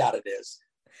 but I doubt it is.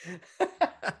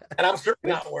 And I'm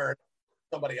certainly not wearing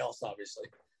somebody else, obviously.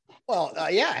 Well,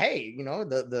 yeah. Hey,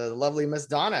 the lovely Miss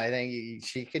Donna, I think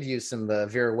she could use some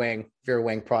Vera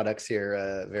Wang products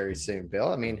here very soon,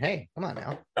 Bill. Hey, come on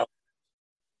now.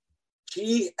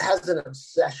 She has an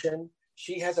obsession.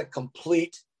 She has a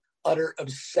complete, utter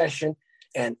obsession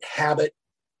and habit.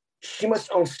 She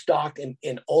must own stock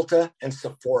in Ulta and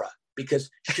Sephora, because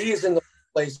she is in the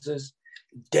places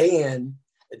day in,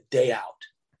 day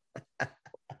out.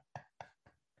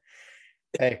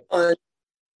 Hey.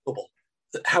 Unbelievable.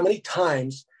 How many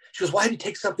times she goes, why did you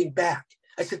take something back?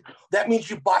 I said, that means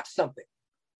you bought something.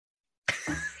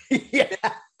 Yeah.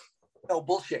 No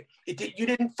bullshit. You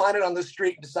didn't find it on the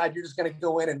street and decide you're just going to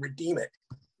go in and redeem it.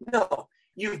 No,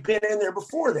 you've been in there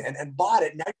before then and bought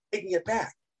it. And now you're taking it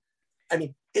back.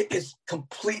 It is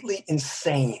completely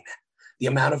insane, the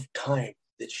amount of time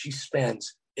that she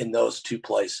spends in those two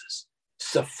places,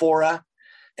 Sephora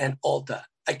and Ulta.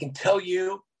 I can tell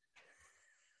you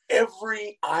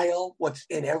every aisle, what's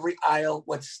in every aisle,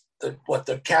 what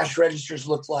the cash registers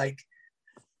look like.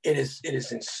 It is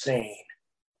insane.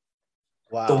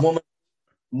 Wow. The woman's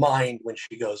mind when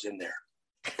she goes in there.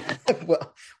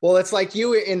 well, it's like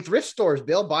you in thrift stores,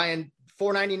 Bill, buying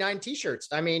 $4.99 t-shirts.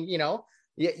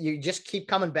 You just keep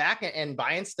coming back and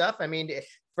buying stuff.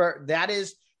 That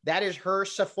is her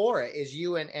Sephora, is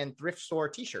you and thrift store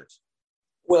t-shirts.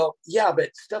 Well, yeah,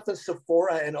 but stuff in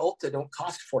Sephora and Ulta don't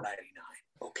cost $4.99.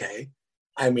 Okay,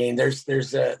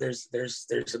 there's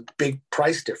a big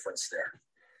price difference there.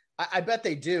 I bet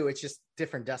they do. It's just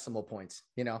different decimal points,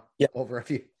 Yeah. over a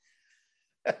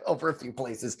few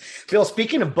places. Bill,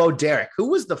 speaking of Bo Derek, who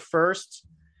was the first?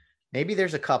 Maybe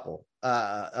there's a couple.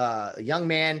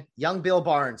 Young Bill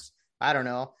Barnes, I don't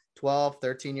know, 12,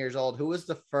 13 years old. Who was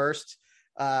the first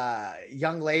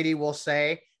young lady, we'll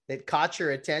say, that caught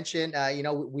your attention?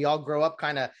 We all grow up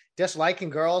kind of disliking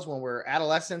girls when we're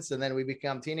adolescents, and then we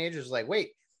become teenagers. Like,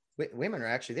 wait, women are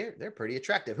actually they're pretty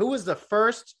attractive. Who was the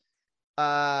first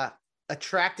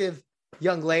attractive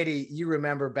young lady you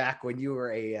remember back when you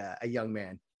were a young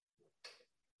man?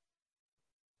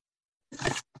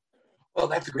 Well,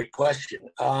 that's a great question.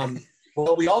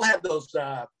 Well, we all have those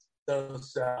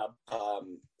Farrah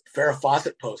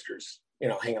Fawcett posters,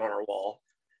 hanging on our wall.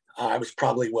 I was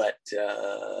probably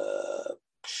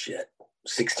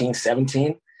 16,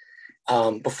 17.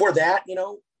 Before that,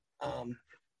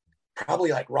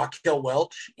 probably like Raquel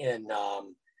Welch in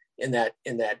that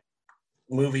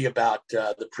movie about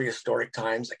the prehistoric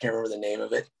times. I can't remember the name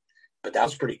of it, but that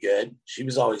was pretty good. She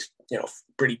was always,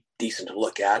 pretty decent to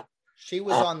look at. She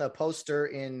was on the poster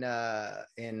in the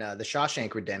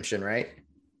Shawshank Redemption, right?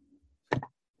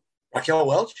 Raquel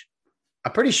Welch?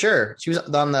 I'm pretty sure she was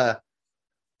on the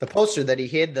poster that he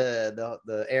hid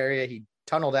the area he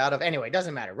tunneled out of. Anyway, it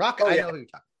doesn't matter. I know who you're talking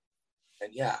about.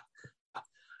 And yeah.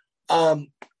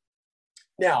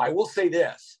 Now I will say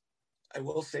this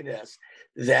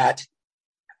that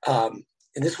and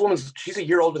this she's a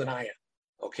year older than I am.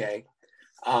 Okay.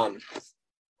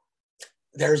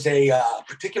 There's a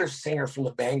particular singer from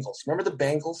the Bangles. Remember the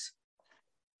Bangles?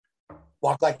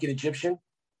 Walk Like an Egyptian?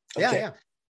 Okay. Yeah.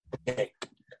 Okay.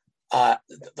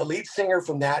 The lead singer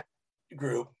from that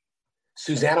group,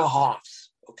 Susanna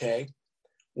Hoffs. Okay.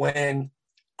 When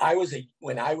I was in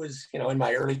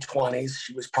my early 20s,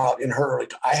 she was probably in her early.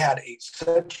 I had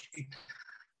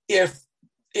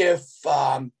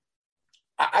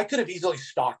I could have easily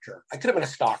stalked her. I could have been a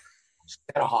stalker.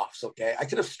 Susanna Hoffs. Okay. I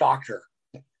could have stalked her.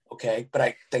 Okay. But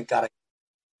I thank God.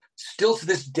 Still to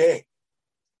this day,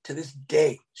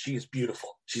 she is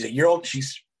beautiful. She's a year old.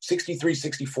 She's 63,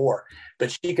 64,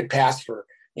 but she could pass for,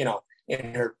 in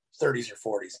her 30s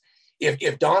or 40s.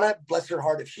 If Donna, bless her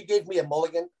heart, if she gave me a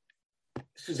mulligan,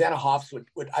 Susanna Hoffs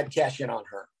I'd cash in on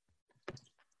her.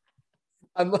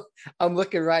 I'm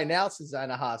looking right now,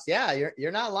 Susanna Hoffs. Yeah,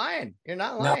 you're not lying. You're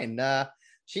not lying. No.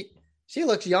 She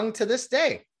looks young to this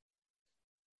day.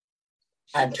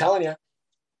 I'm telling you.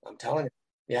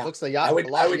 Yeah. Looks like a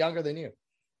lot younger than you.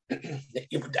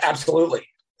 Absolutely.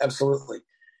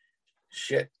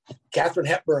 Shit. Katharine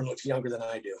Hepburn looks younger than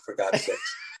I do, for God's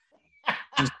sakes.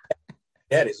 She's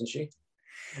dead, isn't she?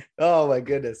 Oh my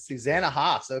goodness. Susanna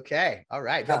Hoffs. Okay. All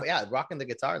right. Yeah. Rocking the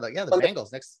guitar. Like, the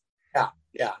Bangles next.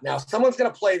 Yeah. Now someone's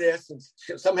going to play this and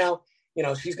somehow,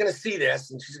 she's going to see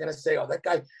this and she's going to say, oh, that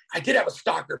guy, I did have a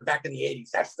stalker back in the 80s.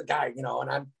 That's the guy, and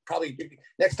I'm probably,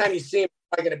 next time you see him,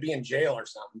 I'm probably going to be in jail or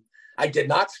something. I did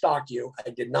not stalk you. I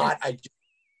did not.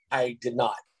 I did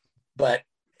not, but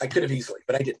I could have easily,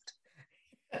 but I didn't.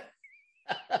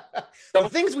 The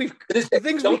things we could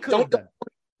have done.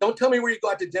 Don't tell me where you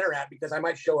go out to dinner at, because I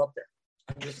might show up there.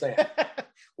 I'm just saying.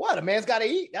 What? A man's got to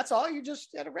eat. That's all. You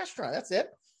just at a restaurant. That's it.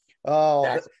 Oh,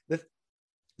 exactly.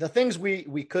 The things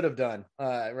we could have done,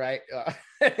 right?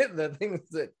 The things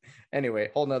that, anyway,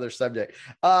 whole nother subject.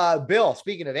 Bill,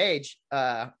 speaking of age,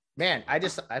 man, I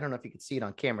don't know if you can see it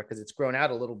on camera because it's grown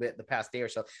out a little bit the past day or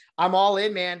so. I'm all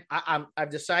in, man. I've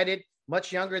decided,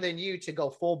 much younger than you, to go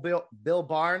full Bill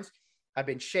Barnes. I've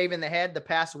been shaving the head the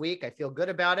past week. I feel good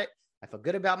about it. I feel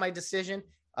good about my decision.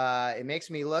 It makes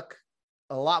me look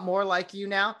a lot more like you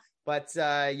now. But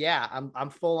yeah, I'm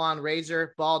full on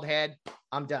razor, bald head.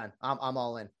 I'm done. I'm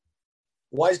all in.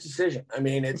 Wise decision. I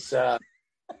mean, it's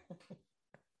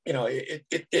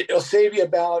it'll save you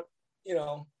about,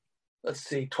 let's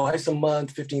see, twice a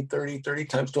month, 15, 30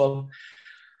 times 12.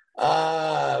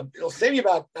 It'll save you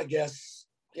about, I guess,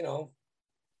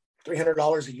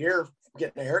 $300 a year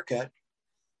getting a haircut.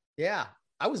 Yeah.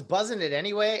 I was buzzing it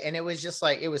anyway. And it was just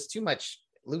like, it was too much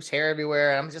loose hair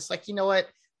everywhere. And I'm just like, you know what?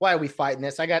 Why are we fighting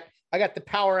this? I got the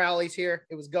power alleys here.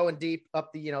 It was going deep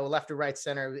up the, left or right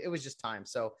center. It was just time.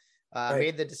 So I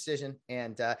made the decision,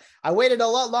 and I waited a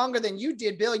lot longer than you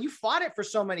did, Bill. You fought it for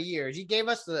so many years. You gave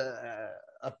us the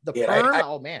perm.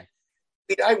 Oh man.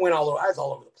 I went all over. I was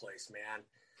all over the place, man.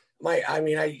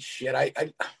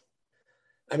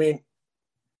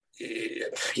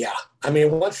 Yeah. I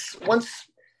mean, once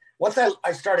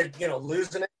I started,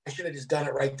 losing it, I should have just done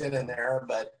it right then and there.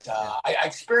 But I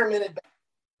experimented back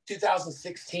in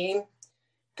 2016,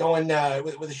 going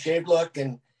with a shaved look,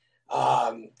 and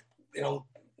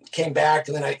came back,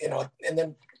 and then and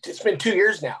then it's been 2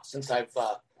 years now since I've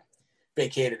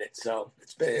vacated it. So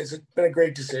it's been a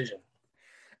great decision.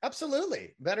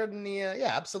 Absolutely. Better than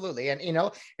absolutely. And,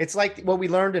 it's like what we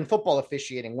learned in football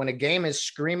officiating. When a game is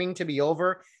screaming to be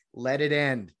over, let it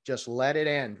end. Just let it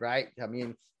end. Right. I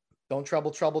mean, don't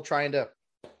trouble trying to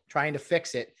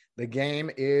fix it. The game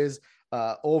is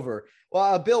over.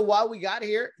 Well, Bill, while we got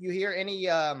here, you hear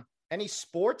any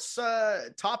sports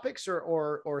topics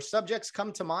or subjects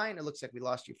come to mind? It looks like we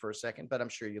lost you for a second, but I'm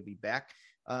sure you'll be back.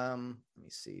 Let me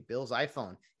see. Bill's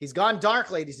iPhone. He's gone dark,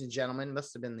 ladies and gentlemen.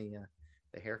 Must have been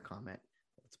the hair comment.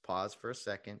 Let's pause for a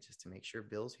second just to make sure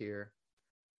Bill's here.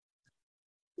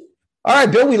 All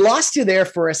right, Bill, we lost you there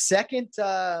for a second.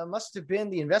 Must have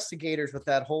been the investigators with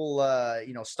that whole,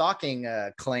 stalking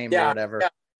claim or whatever. Yeah.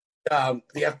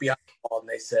 The FBI called and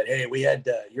they said, "Hey, we had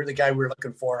you're the guy we were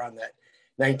looking for on that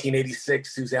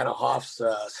 1986 Susanna Hoffs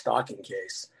stalking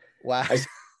case." Wow. I said,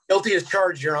 "Guilty as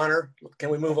charged, Your Honor. Can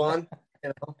we move on?"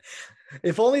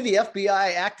 If only the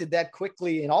FBI acted that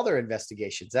quickly in all their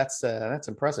investigations. That's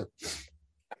impressive.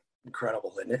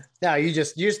 Incredible, isn't it? No, you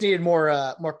just needed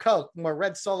more Coke, more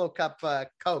Red Solo Cup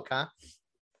Coke, huh?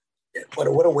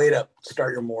 What a way to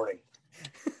start your morning.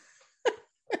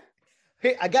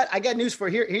 Hey, I got news for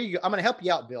you. Here you go. I'm going to help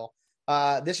you out, Bill.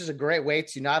 This is a great way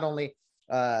to not only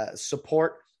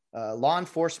support law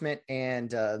enforcement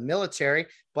and military,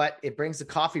 but it brings the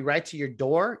coffee right to your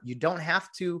door. You don't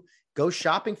have to go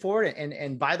shopping for it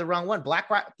and buy the wrong one.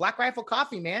 Black Rifle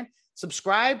Coffee, man.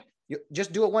 Subscribe. You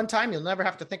just do it one time. You'll never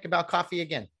have to think about coffee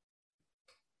again.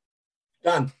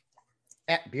 Done.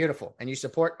 Beautiful. And you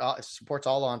supports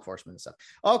all law enforcement and stuff.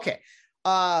 Okay.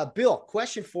 Bill,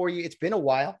 question for you. It's been a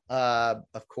while,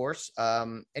 of course.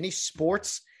 Any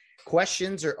sports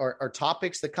questions or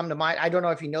topics that come to mind? I don't know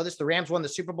if you know this. The Rams won the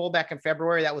Super Bowl back in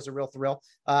February. That was a real thrill.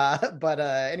 But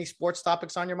any sports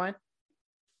topics on your mind?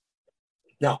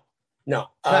 No.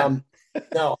 No. I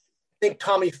think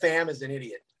Tommy Pham is an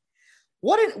idiot.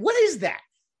 What is that?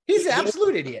 He's an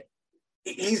absolute idiot.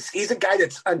 He's a guy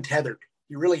that's untethered.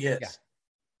 He really is. Yeah.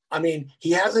 I mean,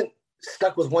 he hasn't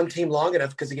stuck with one team long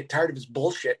enough because they get tired of his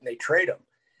bullshit and they trade him.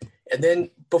 And then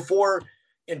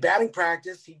in batting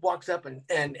practice, he walks up and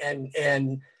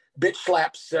bitch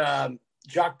slaps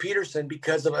Jock Peterson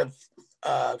because of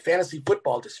a fantasy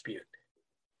football dispute.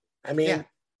 I mean,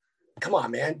 Come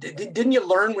on, man. Didn't you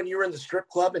learn when you were in the strip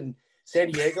club in San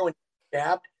Diego and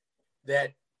stabbed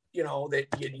that, that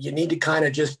you need to kind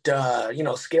of just,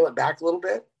 scale it back a little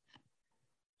bit?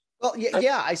 Well,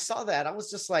 yeah, I saw that. I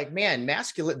was just like, man,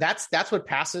 masculine. That's what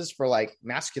passes for like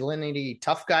masculinity,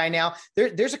 tough guy. Now,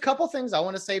 there's a couple things I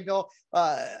want to say, Bill,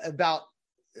 about,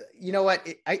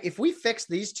 if we fix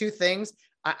these two things,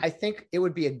 I think it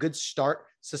would be a good start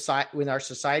in our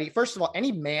society. First of all,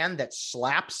 any man that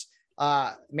slaps,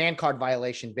 man card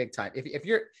violation, big time. If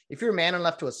you're man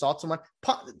enough to assault someone,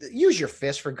 use your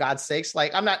fist for God's sakes.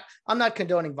 Like I'm not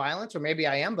condoning violence, or maybe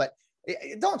I am, but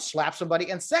don't slap somebody.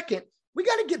 And second, we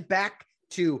got to get back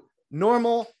to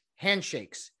normal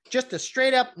handshakes, just a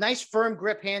straight up, nice, firm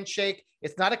grip handshake.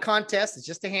 It's not a contest. It's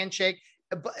just a handshake.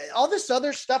 But all this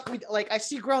other stuff, I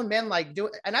see grown men like do,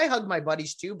 and I hug my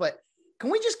buddies too, but can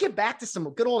we just get back to some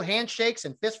good old handshakes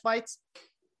and fist fights?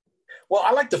 Well,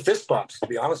 I like the fist bumps, to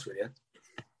be honest with you.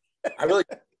 I'm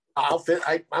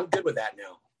good with that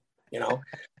now.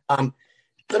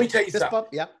 Let me tell you fist something. Bump,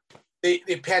 yeah.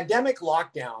 The pandemic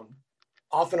lockdown,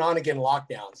 off and on again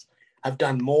lockdowns, have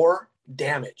done more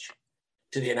damage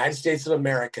to the United States of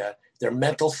America, their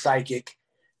mental, psychic,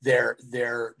 the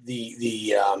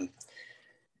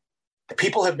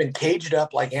people have been caged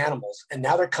up like animals, and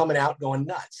now they're coming out going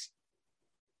nuts.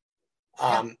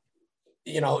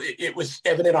 It was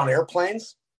evident on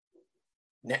airplanes.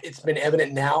 It's been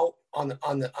evident now on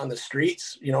the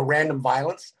streets. Random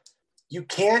violence. You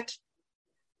can't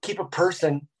keep a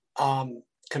person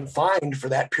confined for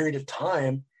that period of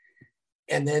time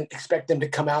and then expect them to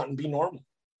come out and be normal.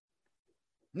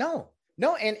 No.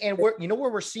 And where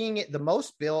we're seeing it the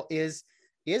most, Bill, is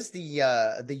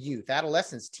the youth,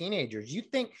 adolescents, teenagers. You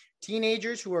think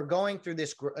teenagers who are going through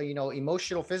this,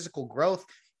 emotional, physical growth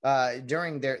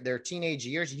during their teenage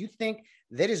years, you think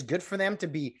that is good for them to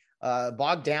be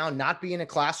bogged down, not be in a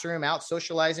classroom, out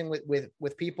socializing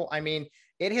with people? I mean,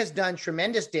 it has done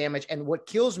tremendous damage. And what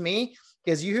kills me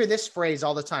is you hear this phrase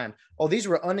all the time. Oh, these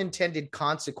were unintended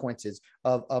consequences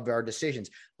of our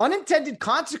decisions. Unintended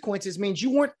consequences means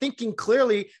you weren't thinking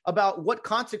clearly about what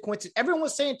consequences. Everyone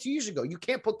was saying 2 years ago, you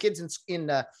can't put kids in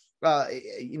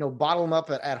bottle them up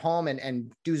at home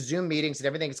and do Zoom meetings and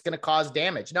everything. It's going to cause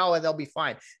damage. No, they'll be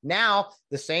fine. Now,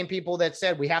 the same people that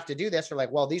said we have to do this are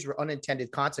like, well, these were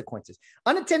unintended consequences.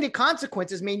 Unintended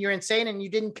consequences mean you're insane and you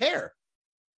didn't care.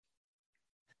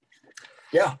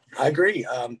 Yeah, I agree.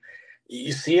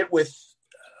 You see it with,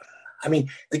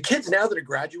 the kids now that are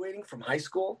graduating from high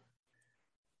school,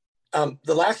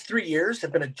 the last 3 years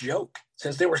have been a joke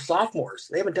since they were sophomores.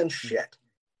 They haven't done shit.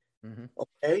 Mm-hmm.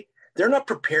 Okay. They're not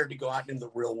prepared to go out into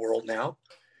the real world now.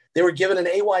 They were given an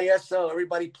AYSO,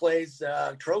 everybody plays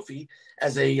trophy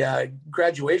as a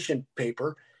graduation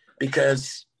paper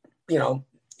because,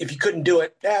 if you couldn't do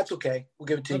it, that's okay. We'll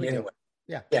give it to you anyway.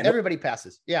 Yeah. Everybody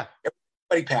passes. Yeah.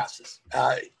 Everybody passes.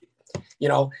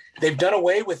 They've done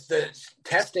away with the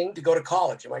testing to go to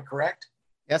college. Am I correct?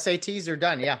 SATs are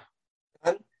done. Yeah.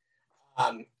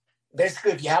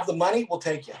 Basically, if you have the money, we'll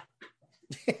take you.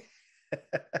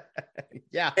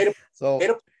 Yeah. So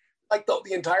like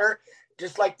the entire,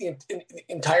 just like the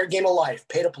entire game of life,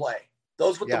 pay to play.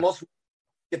 Those with the most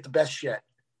get the best shit.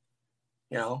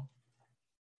 The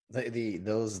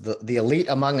elite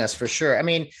among us for sure. I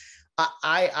mean,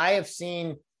 I have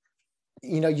seen,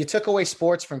 you took away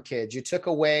sports from kids. You took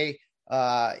away,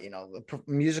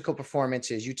 musical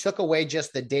performances. You took away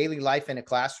just the daily life in a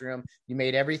classroom. You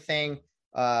made everything,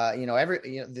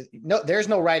 there's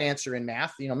no right answer in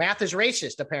math. Math is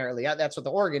racist, apparently. That's what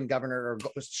the Oregon governor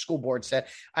or school board said.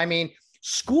 I mean,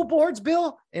 school boards,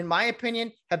 Bill, in my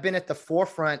opinion, have been at the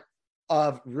forefront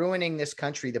of ruining this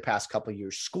country the past couple of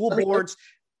years. School boards.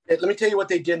 Let me tell you what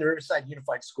they did in the Riverside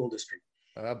Unified School District.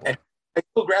 At high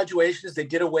school graduations, they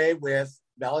did away with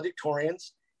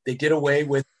valedictorians. They did away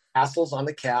with tassels on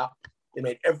the cap. They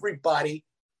made everybody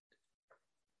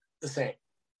the same.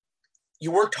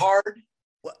 You worked hard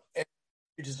and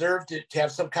you deserve to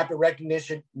have some kind of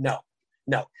recognition. No.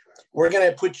 We're going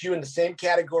to put you in the same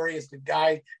category as the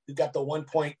guy who got the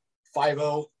 1.50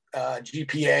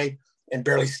 GPA and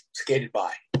barely skated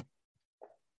by.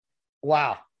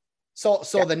 Wow. So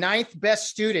the ninth best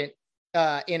student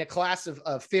in a class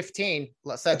of 15,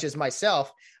 such as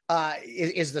myself,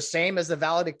 is the same as the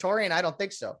valedictorian? I don't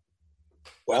think so.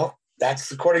 Well,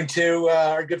 that's according to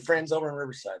our good friends over in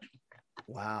Riverside.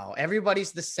 Wow.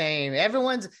 Everybody's the same.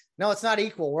 No, it's not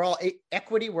equal. We're all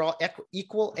equity. We're all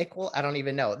equal. I don't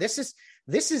even know. This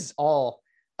is all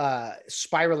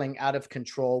spiraling out of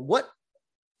control. What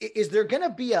is there going to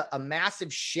be a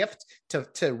massive shift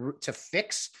to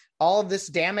fix all of this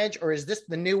damage, or is this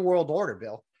the new world order,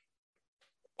 Bill?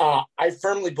 I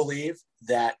firmly believe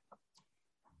that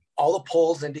all the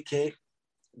polls indicate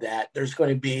that there's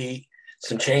going to be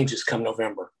some changes come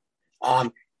November.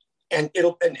 And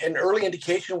an early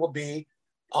indication will be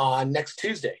on next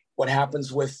Tuesday. What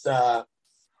happens with the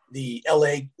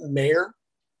LA mayor?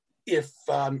 If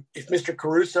Mr.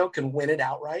 Caruso can win it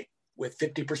outright with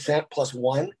 50% plus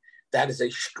one, that is a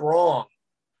strong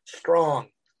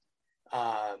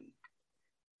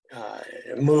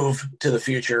move to the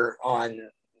future on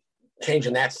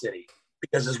changing that city.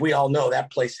 Because as we all know,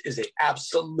 that place is an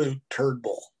absolute turd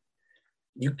bowl.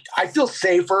 I feel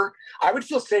safer. I would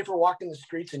feel safer walking the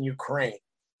streets in Ukraine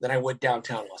than I would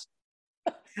downtown Los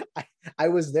Angeles. I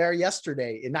was there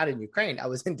yesterday, not in Ukraine. I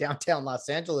was in downtown Los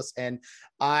Angeles, and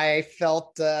I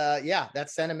felt, that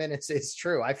sentiment is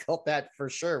true. I felt that for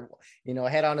sure.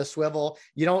 Head on a swivel.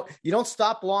 You don't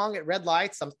stop long at red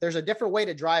lights. There's a different way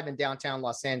to drive in downtown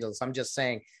Los Angeles. I'm just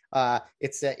saying,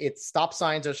 it's stop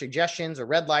signs or suggestions or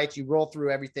red lights. You roll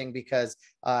through everything because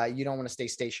you don't want to stay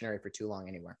stationary for too long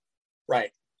anywhere.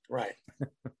 Right.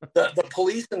 The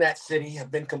police in that city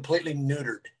have been completely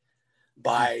neutered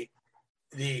by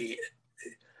the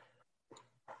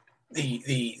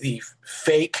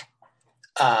fake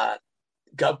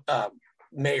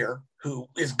mayor who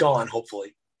is gone,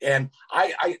 hopefully. And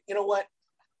I you know what?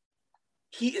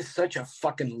 He is such a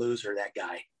fucking loser, that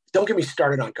guy. Don't get me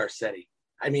started on Garcetti.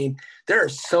 I mean, there are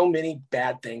so many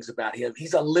bad things about him.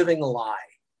 He's a living lie,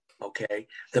 okay?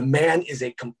 The man is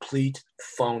a complete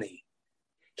phony.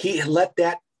 He let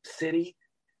that city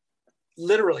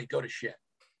literally go to shit.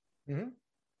 Mm-hmm.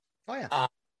 Oh, yeah.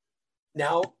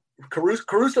 Now,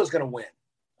 Caruso's going to win,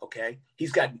 okay? He's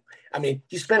spending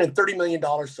 $30 million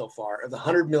so far of the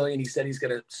 $100 million he said he's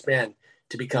going to spend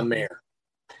to become mayor.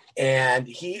 And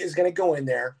he is going to go in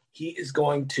there. He is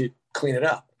going to clean it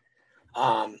up.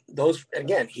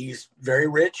 He's very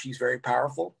rich. He's very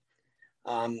powerful.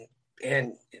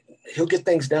 And he'll get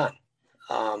things done.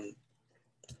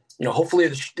 Hopefully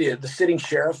the sitting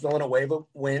sheriff, Villanueva,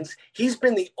 wins. He's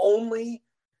been the only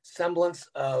semblance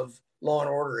of law and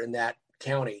order in that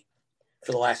county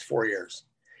for the last 4 years.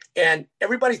 And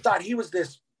everybody thought he was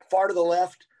this far to the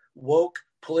left, woke,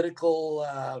 political,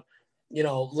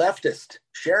 leftist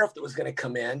sheriff that was going to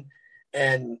come in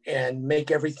and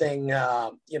make everything,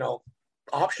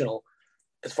 optional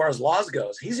as far as laws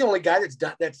goes. He's the only guy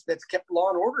that's kept law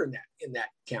and order in that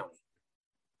county.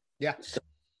 Yeah.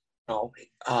 So,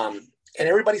 and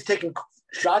everybody's taking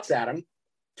shots at him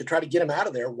to try to get him out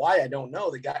of there. Why? I don't know.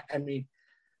 The guy,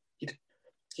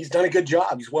 he's done a good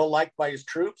job. He's well liked by his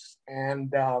troops,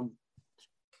 and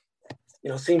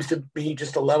seems to be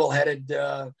just a level-headed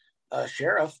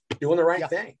sheriff doing the right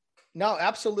thing. No,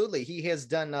 absolutely. He has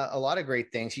done a lot of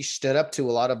great things. He stood up to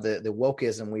a lot of the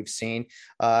wokeism we've seen.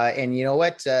 And you know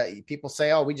what? People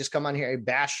say, oh, we just come on here and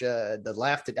bash the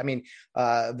left. I mean,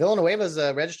 Villanueva is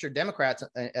a registered Democrat,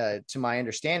 to my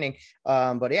understanding.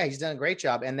 But yeah, he's done a great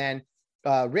job. And then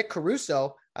Rick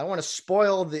Caruso, I don't want to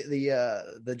spoil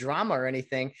the drama or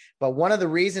anything, but one of the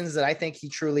reasons that I think he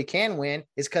truly can win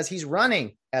is because he's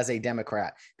running as a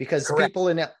Democrat, because Correct.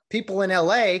 people in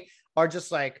LA are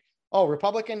just like, oh,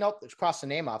 Republican, nope, let's cross the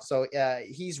name off. So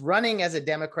he's running as a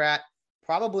Democrat,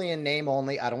 probably in name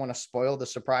only. I don't want to spoil the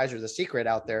surprise or the secret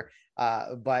out there,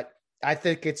 but I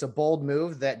think it's a bold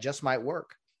move that just might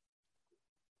work.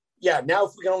 Yeah, now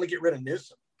if we can only get rid of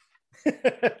Newsom.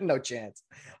 No chance.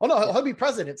 Oh, no, he'll be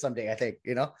president someday, I think,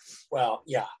 you know? Well,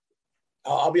 yeah.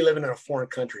 I'll be living in a foreign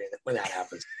country when that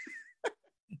happens.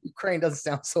 Ukraine doesn't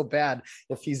sound so bad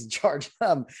if he's in charge.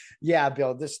 Yeah,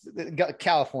 Bill,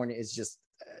 California is just,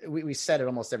 we said it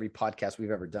almost every podcast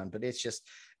we've ever done, but it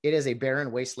is a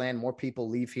barren wasteland. More people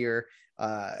leave here.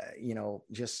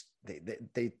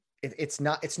 It's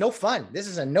no fun. This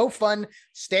is a no fun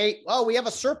state. Oh, we have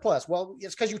a surplus. Well,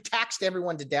 it's because you taxed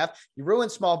everyone to death. You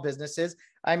ruined small businesses.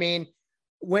 I mean,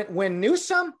 when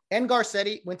Newsom and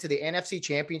Garcetti went to the NFC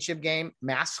Championship game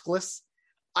maskless,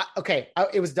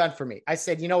 it was done for me. I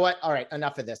said, you know what? All right,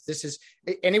 enough of this. This is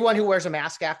anyone who wears a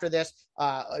mask after this,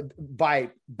 by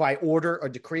order or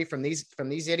decree from these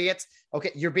idiots.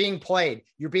 Okay, you're being played.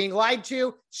 You're being lied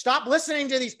to. Stop listening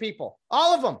to these people,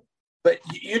 all of them. But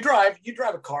you drive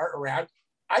a car around.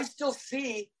 I still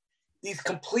see these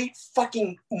complete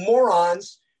fucking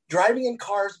morons driving in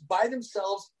cars by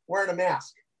themselves wearing a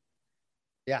mask.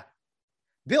 Yeah,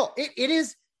 Bill, it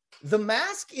is. The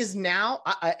mask is now,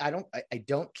 I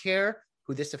don't care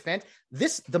who this offends.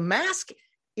 The mask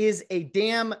is a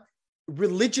damn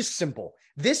religious symbol.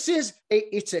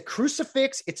 It's a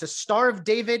crucifix. It's a Star of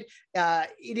David.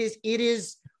 It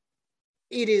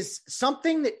is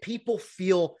something that people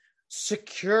feel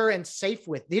secure and safe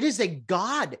with. It is a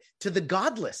God to the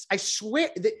godless. I swear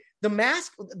the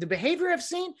mask, the behavior I've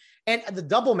seen, and the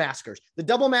double maskers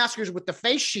with the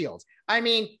face shields. I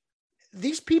mean,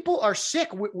 these people are sick.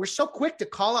 We're so quick to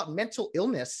call out mental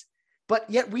illness, but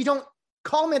yet we don't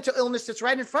call mental illness that's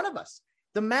right in front of us.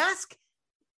 The mask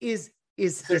is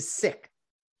sick.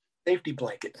 Safety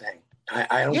blanket thing.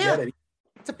 I don't get it.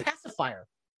 It's a pacifier.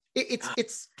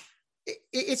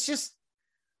 It's just,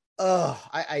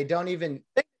 I don't even.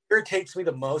 What irritates me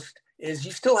the most is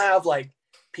you still have like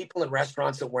people in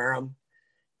restaurants that wear them.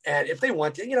 And if they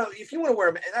want to, if you want to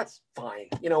wear them, that's fine.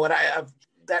 You know what?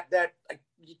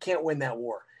 You can't win that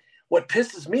war. What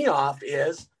pisses me off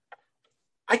is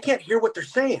I can't hear what they're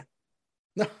saying.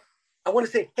 No. I want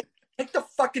to say, hey, take the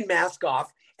fucking mask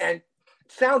off and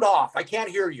sound off. I can't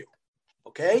hear you.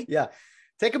 Okay? Yeah.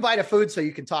 Take a bite of food so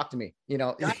you can talk to me.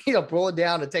 Pull it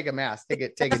down and take a mask. Take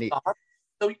a eat.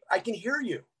 So I can hear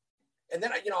you. And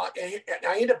then, I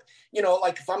end up,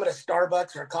 like if I'm at a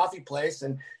Starbucks or a coffee place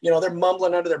and, they're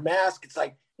mumbling under their mask, it's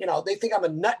like, they think I'm a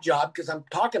nut job because I'm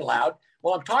talking loud.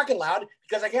 Well, I'm talking loud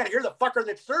because I can't hear the fucker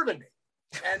that's serving me.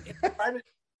 And it's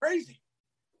crazy.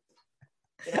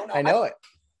 I know it.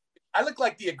 I look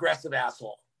like the aggressive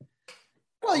asshole.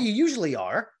 Well, you usually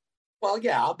are. Well,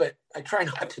 yeah, but I try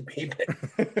not to be.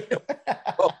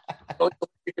 But, what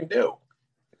you can do.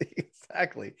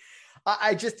 Exactly.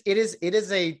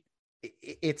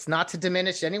 It's not to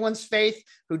diminish anyone's faith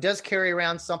who does carry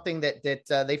around something that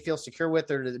they feel secure with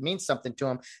or that means something to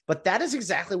them. But that is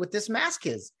exactly what this mask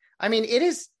is. I mean, it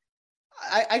is.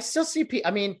 I still see people.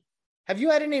 I mean, have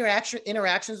you had any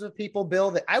interactions with people,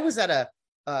 Bill? That I was at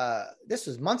this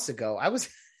was months ago. I was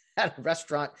at a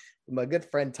restaurant with my good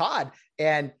friend Todd,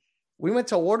 and we went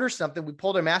to order something. We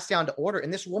pulled our mask down to order,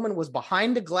 and this woman was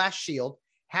behind a glass shield,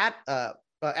 had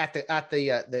at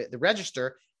the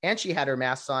register, and she had her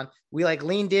mask on. We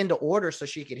leaned in to order so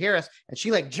she could hear us, and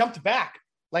she jumped back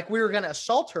like we were going to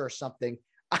assault her or something.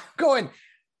 I'm going,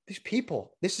 these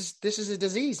people, this is a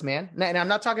disease, man. And I'm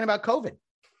not talking about COVID.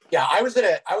 Yeah, I was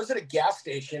at a gas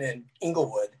station in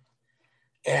Inglewood,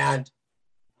 and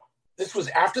this was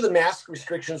after the mask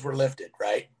restrictions were lifted,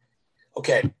 right?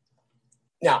 Okay.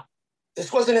 Now,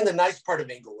 this wasn't in the nice part of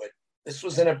Inglewood. This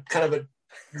was in a kind of a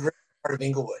part of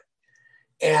Inglewood.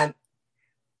 And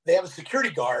they have a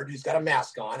security guard who's got a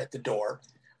mask on at the door.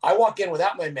 I walk in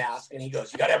without my mask, and he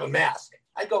goes, "You got to have a mask."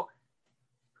 I look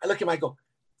at him, I go,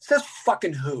 "Says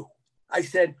fucking who?" I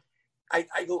said, I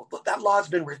go, "That law's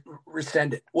been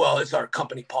rescinded." "Well, it's our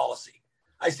company policy."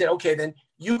 I said, "Okay, then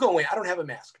you go in." "I don't have a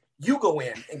mask." "You go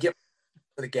in and get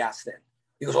the gas then."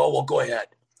 He goes, "Oh, well, go ahead."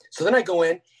 So then I go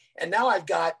in, and now I've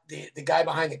got the guy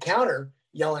behind the counter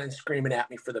yelling and screaming at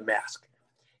me for the mask.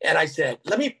 And I said,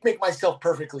 let me make myself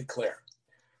perfectly clear.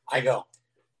 I go,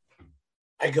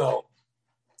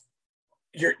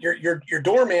 your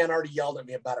doorman already yelled at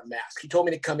me about a mask. He told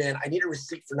me to come in. I need a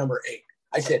receipt for number 8.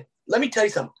 I said, let me tell you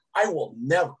something. I will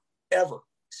never, ever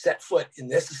set foot in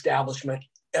this establishment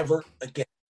ever again.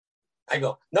 I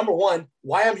go, number one,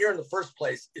 why I'm here in the first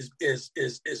place is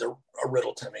a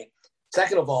riddle to me.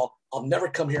 Second of all, I'll never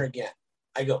come here again.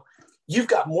 I go, you've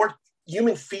got more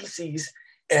human feces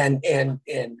and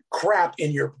crap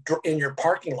in your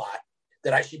parking lot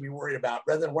that I should be worried about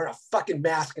rather than wearing a fucking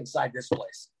mask inside this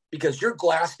place, because you're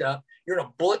glassed up. You're in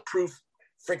a bulletproof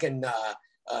freaking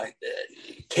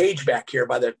cage back here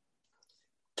by the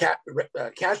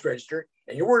cash register,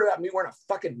 and you're worried about me wearing a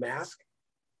fucking mask.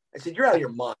 I said, you're out of your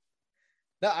mind.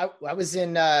 No, I was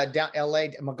in down LA,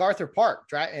 MacArthur Park,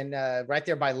 and right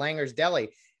there by Langer's Deli.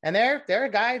 And there a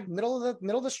guy middle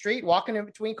of the street walking in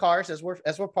between cars as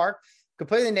we're parked,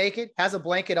 completely naked, has a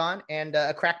blanket on and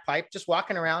a crack pipe, just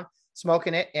walking around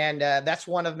smoking it. And that's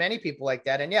one of many people like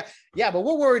that. And yeah, but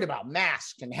we're worried about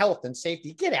masks and health and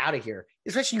safety. Get out of here,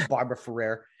 especially you, Barbara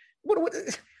Ferrer. What?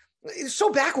 It's so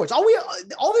backwards. All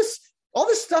this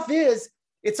stuff is,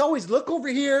 it's always look over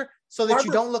here so that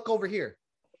you don't look over here.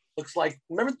 Looks like,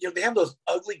 remember, they have those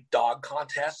ugly dog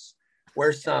contests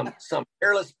where some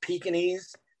hairless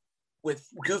Pekingese with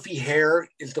goofy hair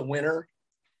is the winner.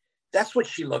 That's what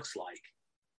she looks like.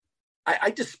 I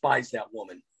despise that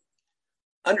woman.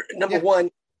 Number one,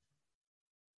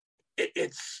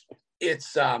 it's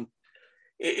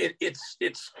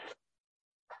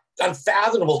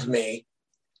unfathomable to me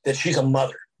that she's a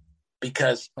mother,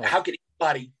 because how could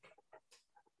anybody,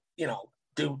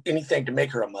 do anything to make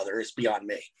her a mother is beyond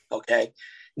me. Okay.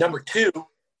 Number two,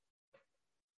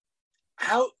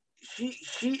 how she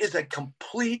is a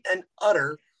complete and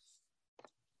utter,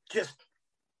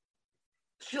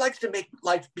 she likes to make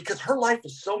life, because her life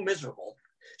is so miserable,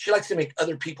 she likes to make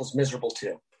other people's miserable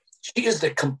too. She is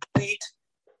the complete,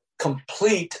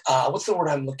 what's the word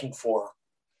I'm looking for?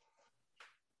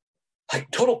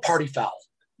 Like total party foul,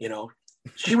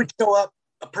 She would show up,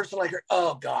 a person like her,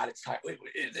 oh God, it's time.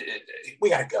 We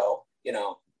got to go,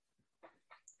 Yeah.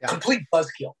 Complete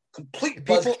buzzkill.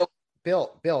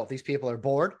 Bill, these people are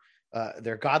bored.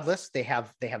 They're godless. They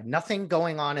have nothing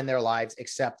going on in their lives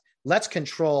except let's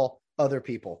control other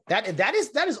people. That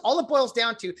is all it boils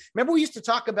down to. Remember, we used to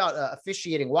talk about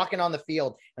officiating, walking on the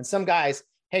field, and some guys,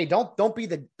 hey, don't be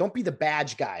the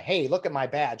badge guy. Hey, look at my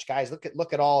badge, guys.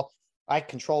 Look at all, I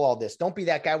control all this. Don't be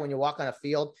that guy when you walk on a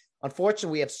field.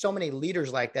 Unfortunately, we have so many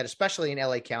leaders like that, especially in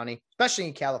LA County, especially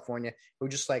in California, who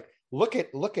just like, look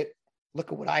at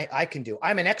what I can do.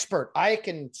 I'm an expert. I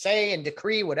can say and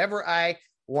decree whatever I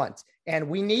want. And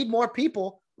we need more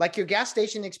people like your gas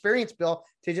station experience, Bill,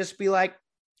 to just be like,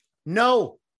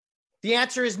 no. The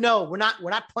answer is no. We're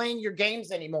not playing your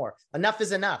games anymore. Enough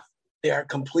is enough. They are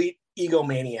complete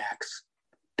egomaniacs,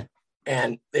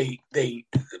 and they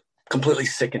completely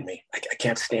sicken me. I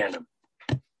can't stand them.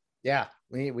 Yeah,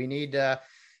 we need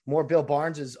more Bill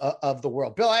Barneses of the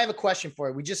world. Bill, I have a question for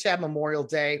you. We just had Memorial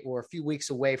Day. We're a few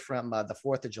weeks away from the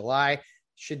 4th of July.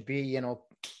 Should be,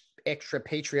 extra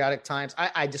patriotic times.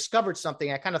 I discovered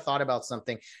something. I kind of thought about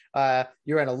something.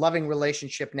 You're in a loving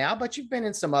relationship now, but you've been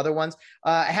in some other ones.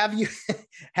 Have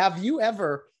you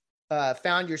ever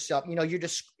found yourself,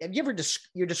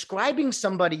 you're describing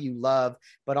somebody you love,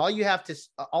 but all you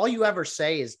ever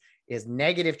say is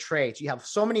negative traits. You have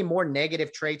so many more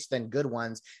negative traits than good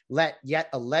ones, yet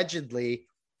allegedly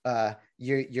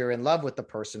you're in love with the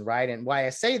person, right? And why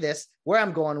I say this, where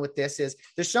I'm going with this is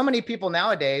there's so many people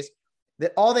nowadays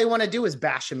that all they want to do is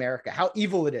bash America, how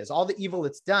evil it is, all the evil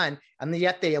it's done, and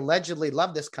yet they allegedly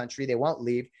love this country. They won't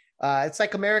leave. It's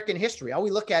like American history. All we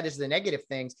look at is the negative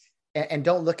things and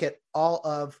don't look at all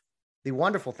of the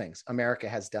wonderful things America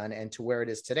has done and to where it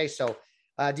is today. So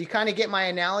do you kind of get my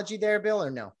analogy there, Bill,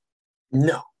 or no?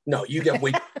 No, you get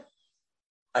way.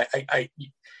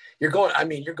 You're going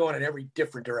in every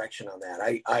different direction on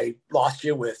that. I lost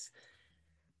you with,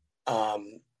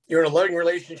 you're in a loving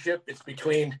relationship. It's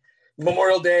between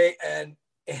Memorial Day and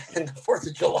the 4th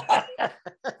of July.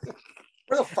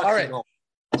 Where the fuck? All right,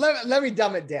 let me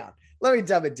dumb it down. All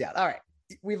right,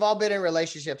 we've all been in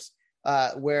relationships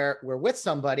where we're with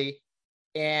somebody,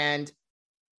 and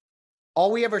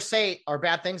all we ever say are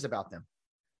bad things about them.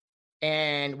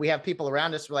 And we have people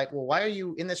around us who are like, well, why are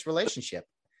you in this relationship?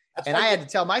 And I had to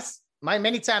tell my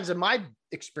many times in my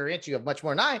experience, you have much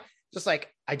more than I, just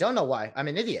like, I don't know why. I'm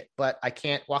an idiot, but I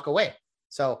can't walk away.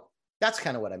 So that's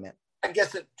kind of what I meant. I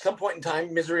guess at some point in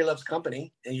time, misery loves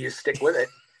company, and you just stick with it.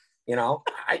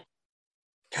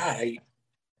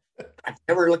 I've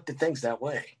never looked at things that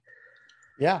way.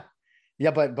 Yeah. Yeah,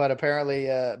 but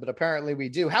apparently we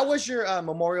do. How was your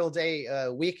Memorial Day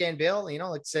weekend, Bill?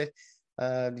 Let's say,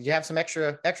 did you have some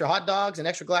extra hot dogs, an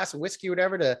extra glass of whiskey,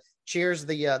 whatever, to cheers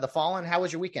the fallen? How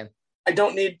was your weekend? I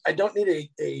don't need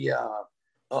a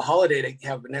holiday to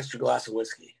have an extra glass of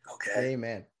whiskey. Okay.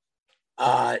 Amen.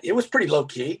 It was pretty low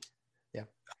key. Yeah.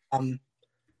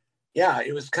 Yeah,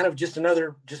 it was kind of just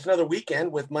another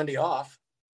weekend with Monday off.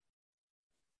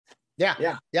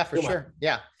 Yeah, for sure.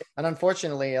 Yeah. And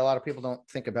unfortunately, a lot of people don't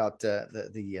think about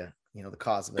the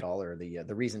cause of it all, or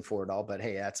the reason for it all. But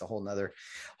hey, that's a whole nother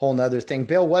thing.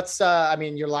 Bill,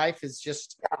 your life is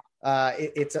just,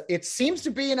 it seems to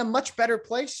be in a much better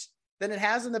place than it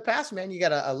has in the past, man. You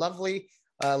got a lovely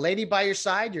lady by your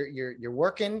side. You're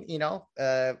working,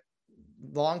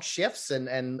 long shifts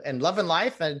and loving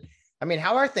life. And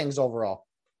how are things overall?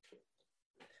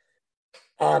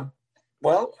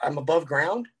 Well, I'm above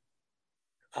ground.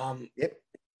 Yep.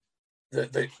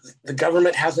 The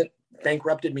government hasn't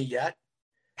bankrupted me yet,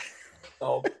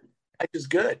 so life is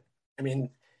good.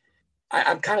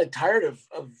 I'm kind of tired of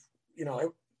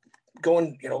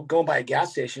going by a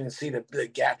gas station and see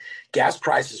the gas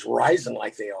prices rising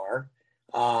like they are.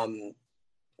 The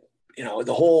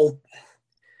whole,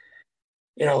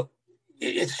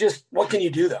 it's just, what can you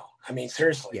do though?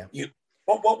 Seriously, yeah.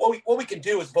 What we can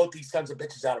do is vote these sons of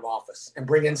bitches out of office and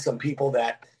bring in some people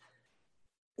that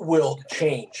will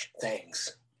change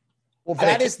things. Well,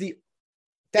 that is the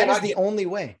only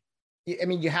way.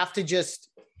 You have to just,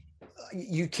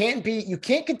 you can't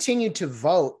continue to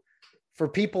vote for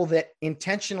people that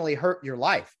intentionally hurt your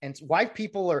life. And why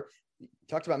people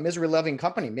talked about misery loving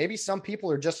company. Maybe some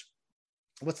people are just,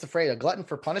 what's the phrase, a glutton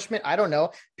for punishment? I don't know.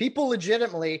 People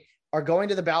legitimately are going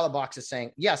to the ballot boxes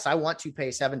saying, yes, I want to pay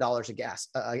 $7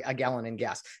 a gallon in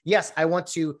gas. Yes, I want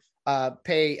to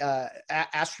pay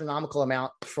astronomical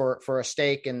amount for a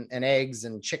steak and eggs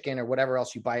and chicken or whatever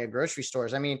else you buy at grocery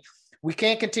stores. We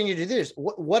can't continue to do this.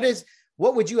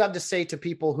 What would you have to say to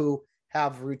people who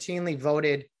have routinely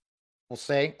voted, we'll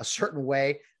say, a certain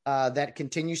way that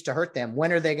continues to hurt them?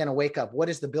 When are they going to wake up? What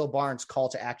is the Bill Barnes call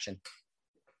to action?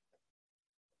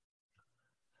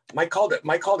 My call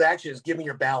to action is give me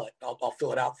your ballot. I'll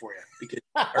fill it out for you, because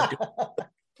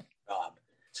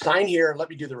sign here and let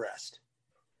me do the rest.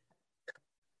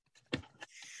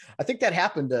 I think that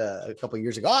happened a couple of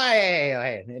years ago.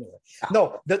 Anyway,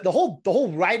 no, the whole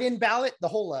write-in ballot,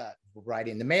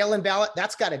 the mail-in ballot,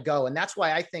 that's got to go. And that's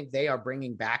why I think they are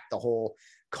bringing back the whole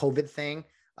COVID thing.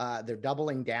 They're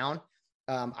doubling down.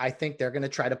 I think they're going to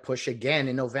try to push again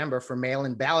in November for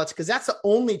mail-in ballots, because that's the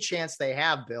only chance they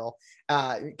have, Bill.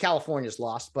 California's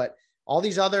lost, but all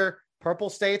these other purple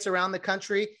states around the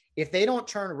country, if they don't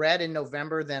turn red in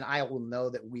November, then I will know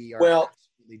that we are. Well,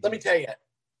 let me tell you,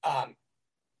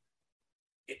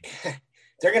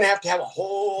 they're going to have a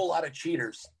whole lot of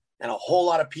cheaters and a whole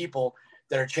lot of people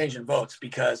that are changing votes,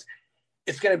 because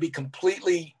it's going to be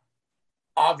completely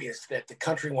obvious that the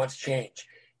country wants change.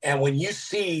 And when you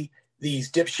see these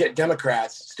dipshit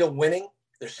Democrats still winning,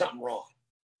 there's something wrong.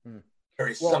 There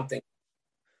is something.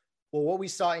 Well, what we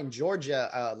saw in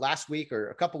Georgia last week or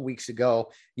a couple of weeks ago,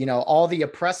 all the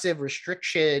oppressive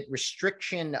restriction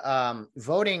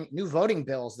new voting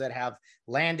bills that have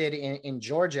landed in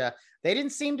Georgia, they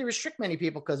didn't seem to restrict many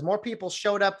people, because more people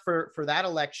showed up for that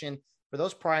election, for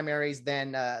those primaries,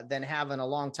 than have in a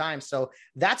long time. So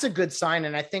that's a good sign,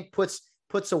 and I think puts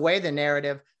away the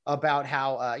narrative about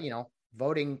how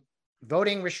voting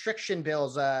restriction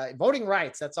bills, voting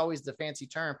rights, that's always the fancy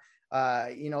term.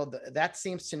 That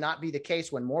seems to not be the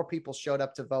case when more people showed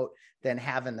up to vote than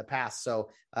have in the past.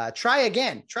 So try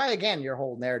again your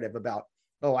whole narrative about,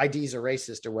 IDs are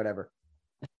racist or whatever.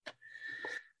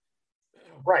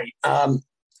 Right.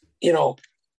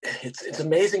 It's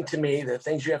amazing to me the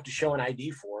things you have to show an ID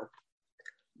for,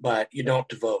 but you don't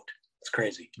to vote. It's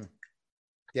crazy.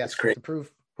 Yeah, it's crazy to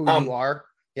prove who you are.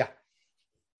 Yeah.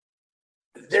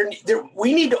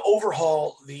 We need to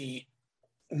overhaul the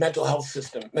mental health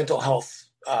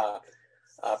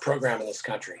program in this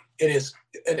country. It is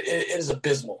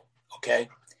abysmal. Okay.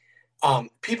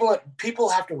 People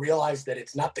have to realize that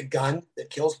it's not the gun that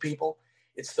kills people.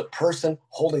 It's the person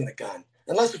holding the gun.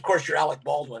 Unless, of course, you're Alec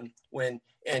Baldwin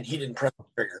and he didn't press the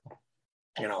trigger.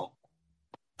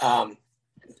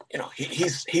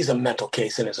 He's a mental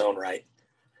case in his own right.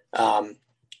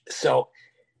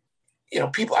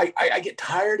 People, I get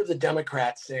tired of the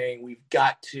Democrats saying we've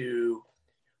got to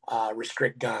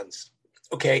restrict guns.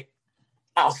 Okay,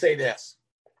 I'll say this.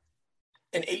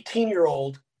 An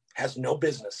 18-year-old has no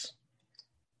business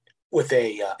with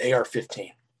a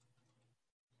AR-15.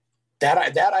 That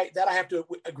I have to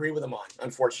agree with them on,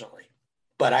 unfortunately.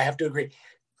 But I have to agree.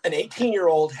 an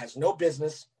 18-year-old has no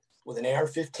business with an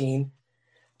AR-15.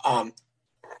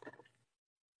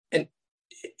 And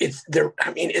it's there.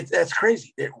 I mean, that's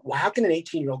crazy. How can an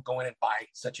 18-year-old go in and buy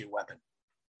such a weapon?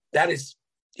 That is,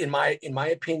 in my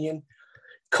opinion,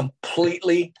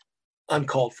 completely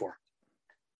uncalled for.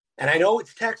 And I know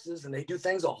it's Texas and they do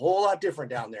things a whole lot different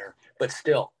down there, but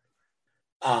still,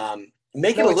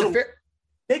 make it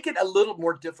a little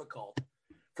more difficult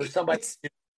for somebody to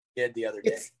did the other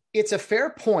day. It's a fair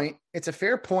point. It's a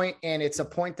fair point, and it's a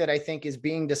point that I think is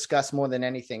being discussed more than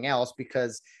anything else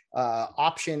because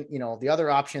the other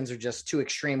options are just too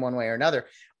extreme one way or another.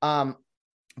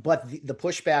 But the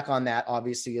pushback on that,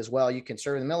 obviously, as well, you can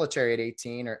serve in the military at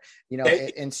 18, or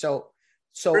and so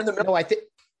I think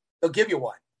they'll give you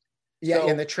one. Yeah,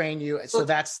 and they train you. So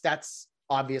that's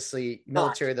obviously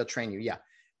military. They'll train you. Yeah,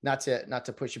 not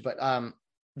to push you, but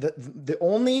the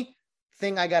only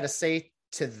thing I got to say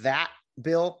to that,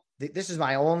 Bill, this is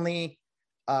my only,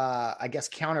 I guess,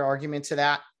 counter argument to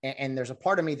that. And there's a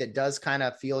part of me that does kind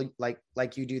of feel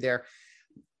like you do there.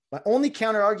 My only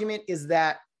counter argument is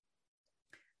that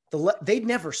they'd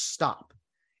never stop.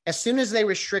 As soon as they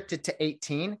restrict it to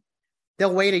 18,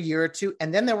 they'll wait a year or two,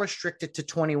 and then they'll restrict it to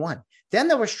 21. Then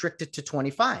they'll restrict it to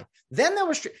 25. Then they'll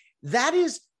restrict. That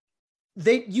is,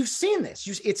 you've seen this.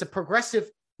 It's a progressive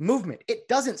movement. It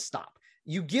doesn't stop.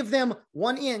 You give them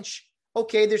 1 inch.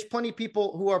 Okay, there's plenty of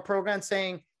people who are pro-gun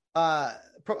saying,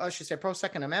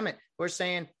 pro-Second Amendment, who are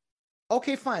saying,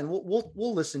 okay, fine, we'll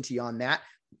listen to you on that.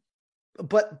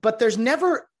 But there's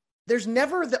never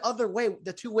the other way,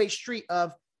 the two-way street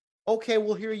of, okay,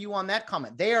 we'll hear you on that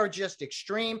comment. They are just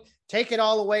extreme. Take it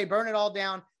all away, burn it all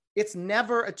down. It's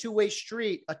never a two-way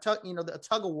street, a tug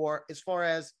of war as far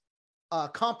as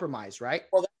compromise, right?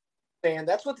 Well,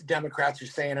 that's what the Democrats are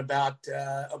saying about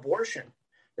abortion.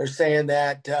 They're saying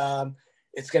that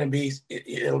it's going to be,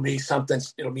 it'll be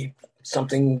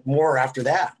something more after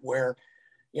that, where,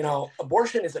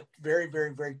 abortion is a very,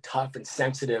 very, very tough and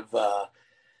sensitive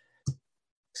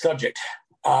subject.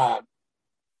 I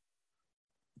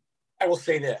will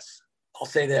say this. I'll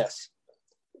say this.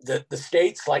 The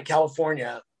states like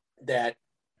California that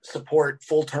support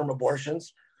full-term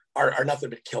abortions are nothing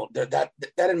but killed. That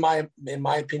in my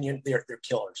opinion, they're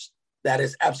killers. That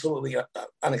is absolutely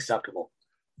unacceptable.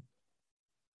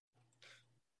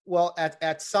 Well,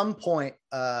 at some point,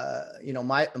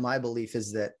 my belief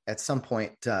is that at some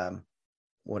point,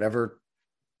 whatever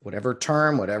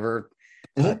term, whatever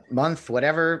month,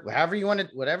 however you want to,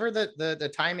 whatever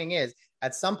the timing is,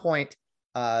 at some point,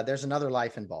 there's another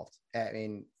life involved. I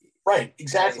mean, right,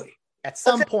 exactly. At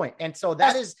some point. And so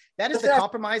that is the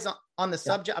compromise on the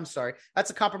subject. I'm sorry. That's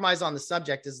a compromise on the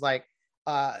subject, is like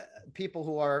people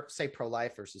who are, say,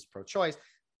 pro-life versus pro-choice.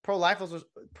 Pro-lifers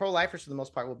for the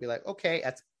most part will be like, okay,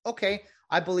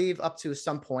 I believe up to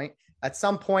some point. At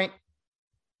some point,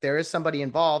 there is somebody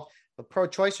involved. But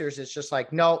pro-choicers, it's just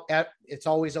like, no, it's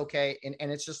always okay.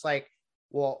 And it's just like,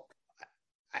 well,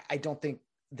 I don't think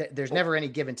that there's never any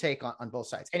give and take on both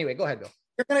sides. Anyway, go ahead, Bill.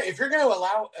 If you're going to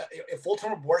allow a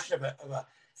full-term abortion of a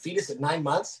fetus at 9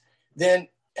 months, then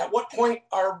at what point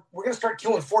we're going to start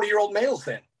killing 40-year-old males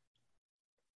then?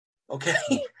 Okay.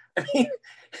 I mean,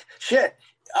 shit.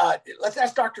 Let's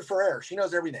ask Dr. Ferrer. She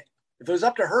knows everything. If it was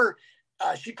up to her,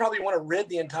 she'd probably want to rid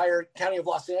the entire county of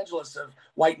Los Angeles of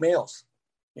white males.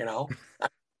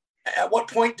 At what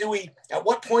point do we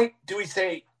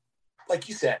say, like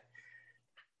you said,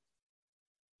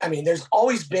 I mean, there's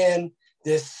always been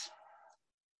this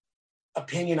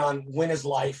opinion on when is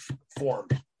life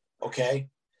formed. Okay.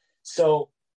 So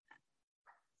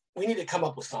we need to come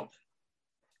up with something.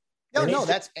 No,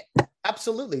 that's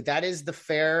absolutely. That is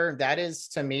that is,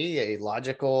 to me, a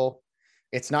logical,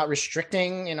 it's not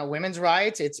restricting, women's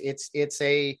rights. It's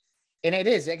a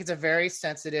very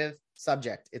sensitive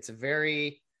subject. It's a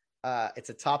very, it's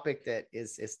a topic that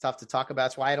is tough to talk about.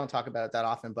 That's why I don't talk about it that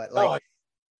often, but no,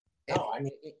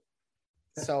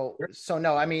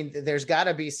 I mean, there's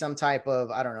gotta be some type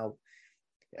of, I don't know,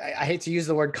 I hate to use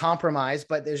the word compromise,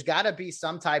 but there's got to be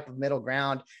some type of middle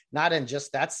ground, not in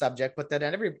just that subject, but that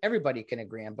everybody can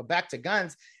agree on. But back to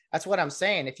guns, that's what I'm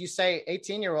saying. If you say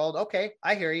 18-year-old, okay,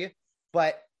 I hear you,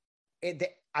 but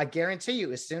I guarantee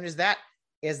you, as soon as that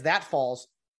falls,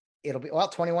 it'll be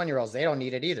 21-year-olds. They don't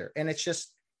need it either, and it's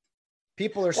just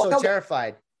people are so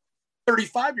terrified.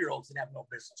 35-year-olds that have no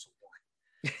business with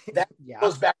one. That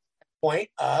goes back to the point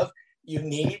of you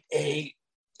need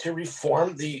to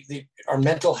reform our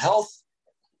mental health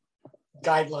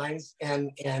guidelines,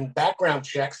 and background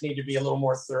checks need to be a little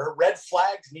more thorough. Red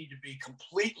flags need to be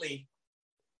completely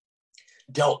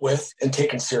dealt with and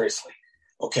taken seriously.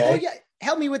 Okay. Well, yeah.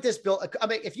 Help me with this, Bill. I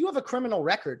mean, if you have a criminal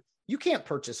record, You can't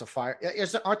purchase a fire.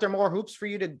 Aren't there more hoops for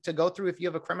you to go through if you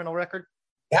have a criminal record?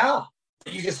 Yeah.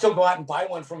 You can still go out and buy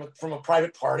one from a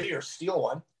private party or steal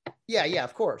one. Yeah,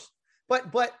 of course.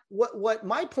 But what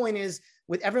my point is,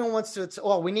 with everyone wants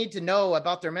to, we need to know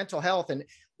about their mental health. And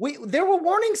there were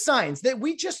warning signs that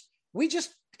we just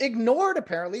ignored.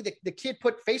 Apparently the kid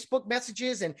put Facebook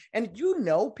messages and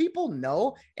people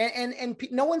know, and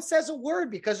no one says a word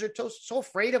because they're so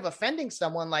afraid of offending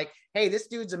someone, like, hey, this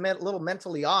dude's a little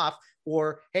mentally off,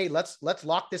 or hey, let's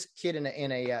lock this kid in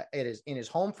his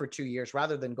home for 2 years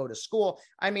rather than go to school.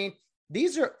 I mean,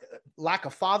 these are lack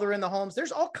of father in the homes.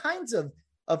 There's all kinds of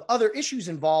other issues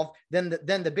involved than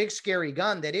the big scary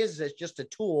gun that is just a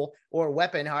tool or a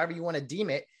weapon, however you want to deem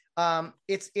it.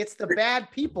 It's the bad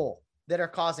people that are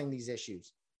causing these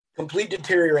issues. Complete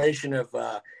deterioration of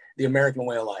the American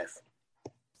way of life.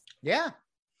 Yeah.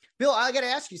 Bill, I got to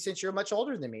ask you, since you're much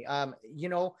older than me,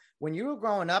 when you were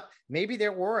growing up, maybe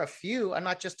there were a few, I'm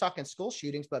not just talking school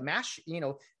shootings, but mass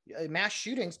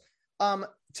shootings.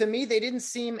 To me, they didn't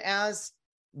seem as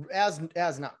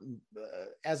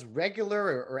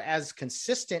regular or as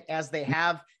consistent as they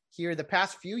have here the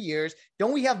past few years.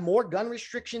 Don't we have more gun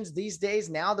restrictions these days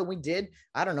now than we did,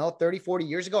 30, 40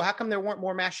 years ago? How come there weren't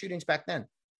more mass shootings back then?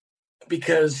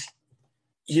 Because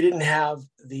you didn't have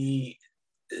the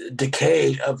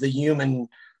decay of the human,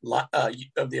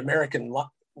 of the American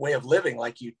way of living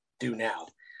like you do now.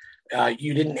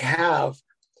 You didn't have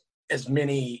as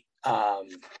many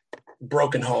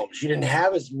broken homes. You didn't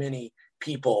have as many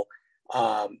people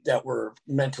that were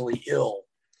mentally ill.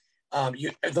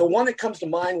 The one that comes to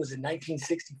mind was in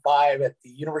 1965 at the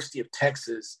University of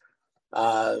Texas.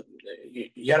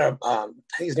 You had I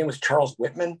think his name was Charles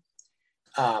Whitman,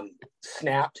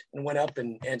 snapped and went up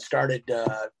and started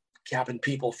capping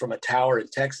people from a tower in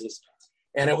Texas.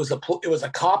 And it was a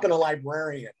cop and a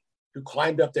librarian who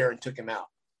climbed up there and took him out.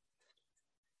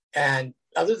 And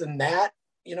other than that,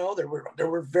 there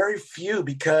were very few,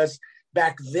 because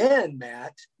back then,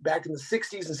 Matt, back in the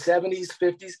 60s and 70s,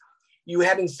 50s, you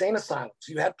had insane asylums.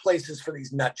 You had places for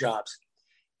these nut jobs.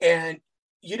 And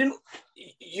I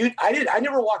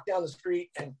never walked down the street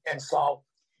and saw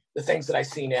the things that I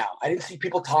see now. I didn't see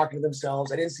people talking to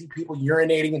themselves. I didn't see people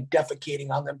urinating and defecating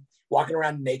on them, walking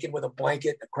around naked with a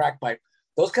blanket, a crack pipe.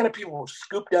 Those kind of people were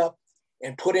scooped up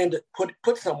and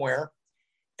put somewhere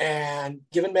and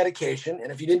given medication.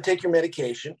 And if you didn't take your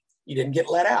medication, you didn't get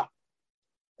let out.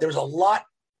 It was a lot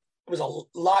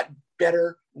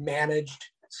better managed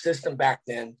system back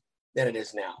then than it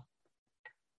is now.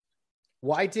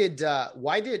 Why did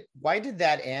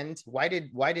that end? Why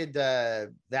did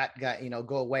that guy,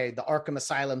 go away? The Arkham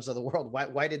asylums of the world.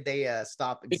 Why did they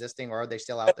stop existing, or are they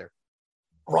still out there?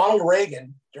 Ronald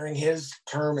Reagan, during his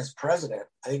term as president,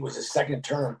 I think it was his second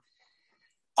term,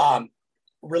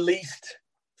 released,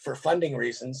 for funding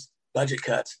reasons, budget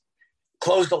cuts,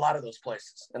 closed a lot of those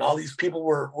places, and all these people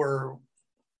were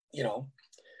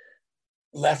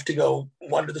left to go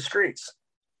wander the streets.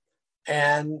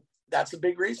 And that's a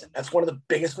big reason. That's one of the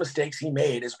biggest mistakes he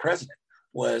made as president,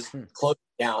 was closing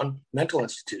down mental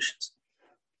institutions.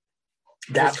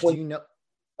 That's when you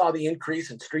saw the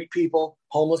increase in street people,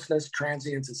 homelessness,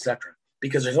 transients, etc.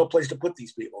 Because there's no place to put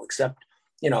these people except,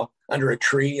 under a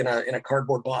tree in a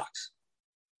cardboard box.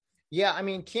 Yeah, I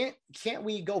mean, can't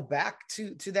we go back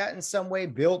to that in some way?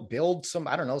 Build some,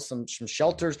 I don't know, some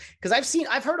shelters? Because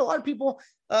I've heard a lot of people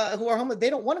who are homeless, they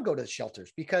don't want to go to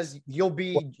shelters because you'll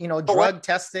be, drug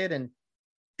tested. And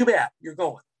too bad you're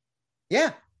going.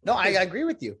 Yeah, no, I agree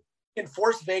with you.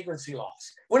 Enforce vagrancy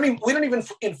laws. We don't even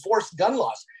enforce gun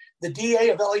laws. The DA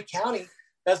of LA County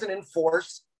doesn't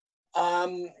enforce,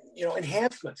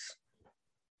 enhancements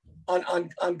on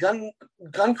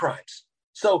gun crimes.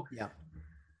 So yeah.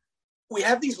 We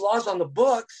have these laws on the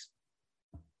books,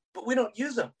 but we don't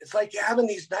use them. It's like having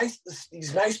these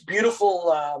nice,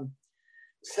 beautiful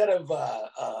set of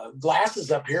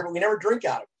glasses up here, but we never drink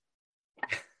out of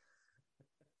them.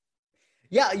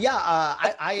 Yeah.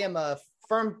 I am a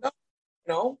firm.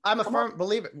 I'm a firm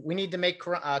believer. We need to make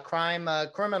crime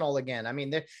criminal again. I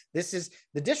mean, this is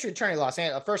the district attorney of Los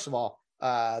Angeles. First of all,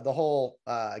 the whole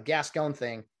Gascon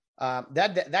thing.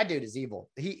 That dude is evil.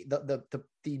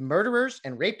 The murderers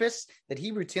and rapists that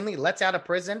he routinely lets out of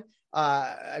prison.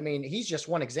 I mean, he's just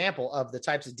one example of the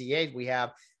types of DAs we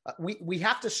have. We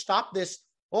have to stop this.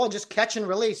 Oh, just catch and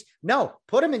release. No,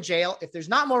 put him in jail. If there's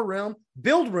not more room,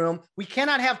 build room. We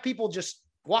cannot have people just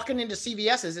walking into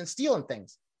CVS's and stealing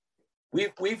things.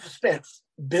 We've spent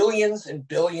billions and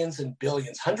billions and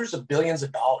billions, hundreds of billions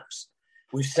of dollars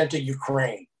we've sent to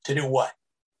Ukraine to do what?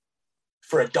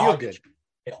 For a dog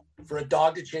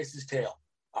to chase his tail.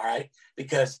 All right.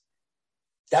 Because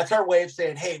That's our way of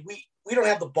saying, hey, we don't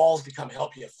have the balls to come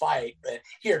help you fight, but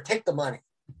here, take the money.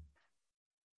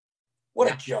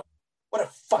 What a joke. What a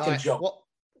fucking joke. Well,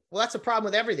 that's a problem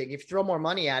with everything. If you throw more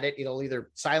money at it, it'll either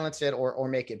silence it or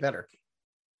make it better.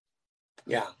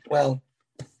 Yeah. Well,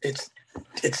 it's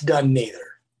done neither.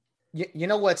 You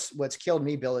know what's killed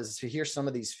me, Bill, is to hear some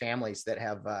of these families that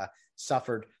have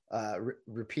suffered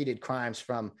repeated crimes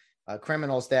from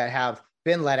criminals that have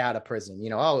been let out of prison.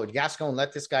 You know, oh, Gascon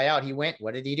let this guy out. He went.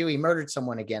 What did he do? He murdered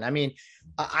someone again. I mean,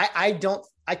 I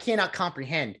cannot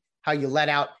comprehend how you let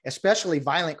out, especially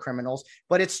violent criminals.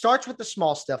 But it starts with the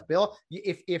small stuff, Bill.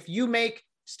 If you make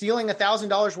stealing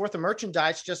 $1,000 worth of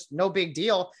merchandise just no big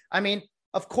deal, I mean,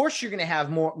 of course you're going to have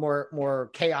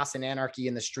more chaos and anarchy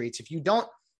in the streets. If you don't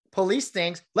police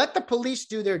things, let the police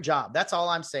do their job. That's all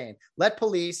I'm saying. Let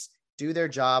police do their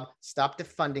job. Stop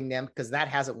defunding them, because that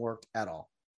hasn't worked at all.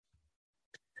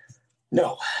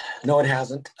 No, it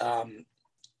hasn't.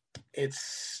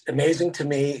 It's amazing to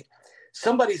me.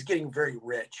 Somebody's getting very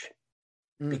rich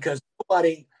because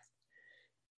nobody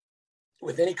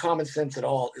with any common sense at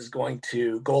all is going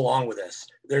to go along with this.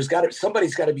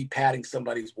 Somebody's got to be padding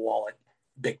somebody's wallet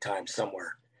big time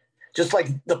somewhere. Just like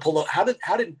how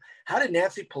did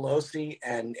Nancy Pelosi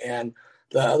and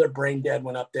the other brain dead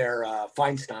one up there,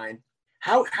 Feinstein,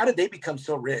 how did they become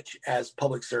so rich as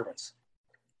public servants?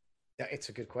 Yeah, it's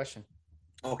a good question.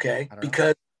 Okay,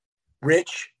 because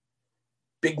rich,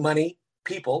 big money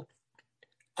people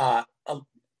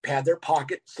pad their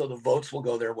pocket so the votes will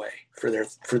go their way for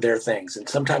their things, and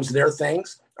sometimes their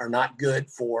things are not good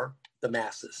for the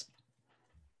masses.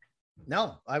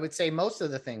 No, I would say most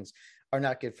of the things are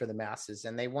not good for the masses,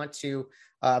 and they want to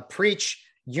preach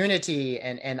unity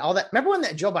and all that. Remember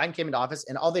when Joe Biden came into office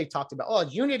and all they talked about, oh,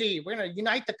 unity, we're going to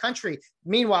unite the country.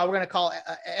 Meanwhile, we're going to call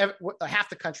half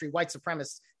the country white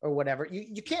supremacists or whatever.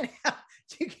 You can't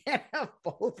have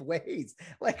both ways.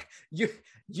 Like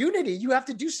unity, you have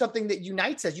to do something that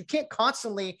unites us. You can't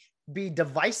constantly be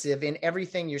divisive in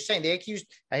everything you're saying. I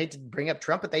hate to bring up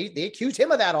Trump, but they accuse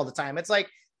him of that all the time. It's like,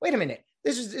 wait a minute.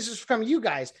 This is from you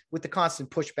guys with the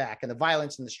constant pushback and the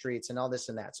violence in the streets and all this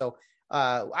and that. So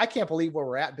I can't believe where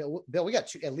we're at, Bill. We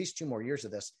got at least 2 more years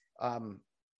of this.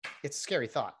 It's a scary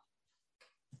thought.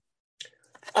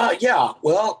 Yeah.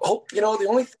 Well, the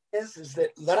only thing is that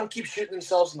let them keep shooting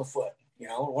themselves in the foot.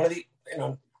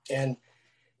 And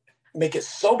make it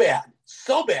so bad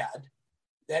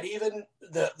that even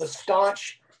the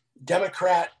staunch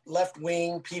Democrat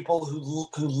left-wing people who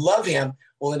love him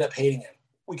will end up hating him.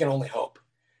 We can only hope.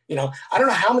 I don't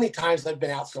know how many times I've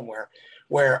been out somewhere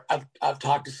where I've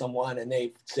talked to someone and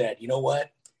they've said, you know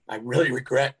what? I really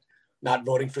regret not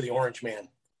voting for the orange man.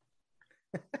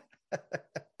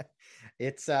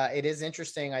 It is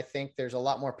interesting. I think there's a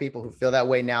lot more people who feel that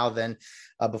way now than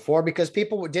before, because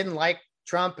people didn't like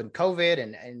Trump and COVID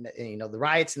and the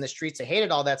riots in the streets. They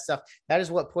hated all that stuff. That is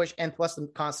what pushed, and plus the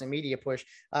constant media push.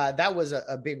 That was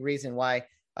a big reason why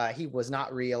he was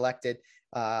not reelected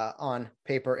on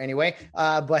paper anyway.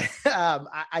 But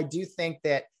I do think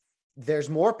that there's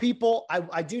more people.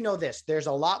 I do know this. There's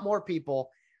a lot more people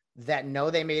that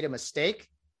know they made a mistake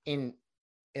in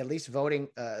at least voting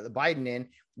the Biden in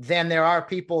than there are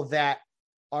people that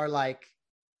are like,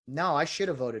 no, I should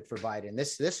have voted for Biden.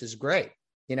 This is great.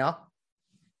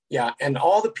 Yeah. And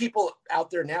all the people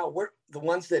out there now, we're the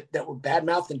ones that were bad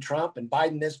mouthing Trump and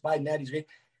Biden this, Biden that.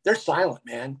 They're silent,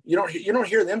 man. You don't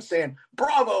hear them saying,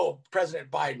 bravo,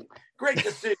 President Biden. Great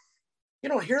to see. You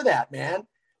don't hear that, man.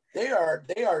 They are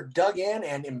dug in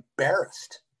and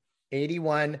embarrassed.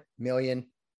 81 million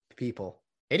people.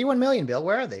 81 million, Bill.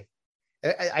 Where are they?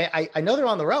 I know they're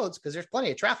on the roads because there's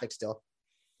plenty of traffic still.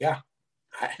 Yeah.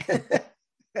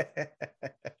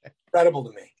 Incredible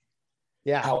to me.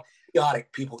 Yeah. How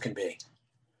chaotic people can be.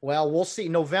 Well, we'll see.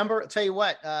 November, I'll tell you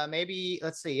what, maybe,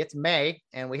 let's see, it's May,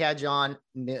 and we had you on,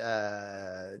 New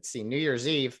Year's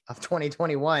Eve of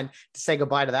 2021 to say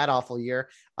goodbye to that awful year.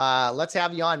 Let's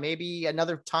have you on maybe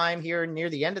another time here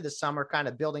near the end of the summer, kind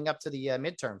of building up to the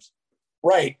midterms.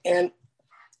 Right. And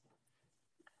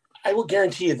I will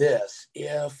guarantee you this,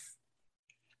 if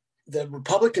the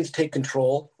Republicans take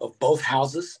control of both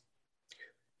houses,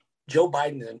 Joe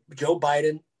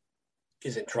Biden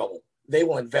is in trouble. They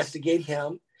will investigate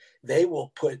him. They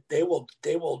will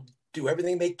do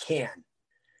everything they can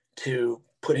to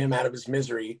put him out of his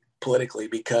misery politically,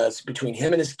 because between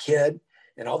him and his kid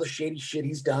and all the shady shit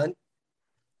he's done,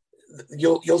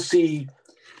 you'll see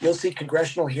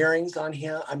congressional hearings on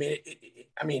him. I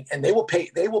mean, and they will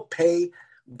pay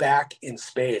back in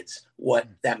spades what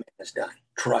that man has done.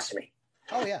 Trust me.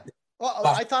 Oh yeah. Well,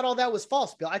 I thought all that was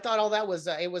false, Bill. I thought all that was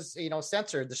it was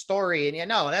censored, the story, and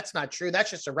no, that's not true. That's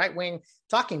just a right wing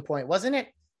talking point, wasn't it?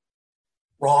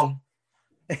 Wrong.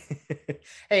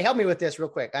 Hey, help me with this real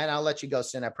quick, and I'll let you go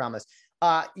soon. I promise.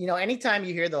 Anytime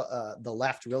you hear the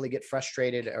left really get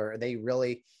frustrated or they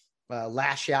really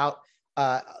lash out,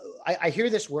 I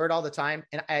hear this word all the time,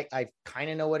 and I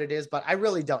kind of know what it is, but I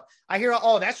really don't. I hear,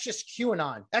 oh, that's just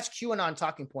QAnon. That's QAnon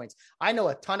talking points. I know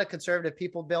a ton of conservative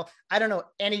people, Bill. I don't know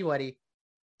anybody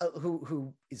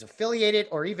who is affiliated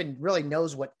or even really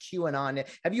knows what QAnon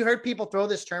is. Have you heard people throw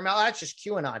this term out? Oh, that's just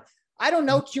QAnon. I don't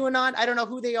know QAnon. I don't know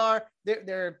who they are.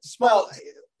 They're small. Well,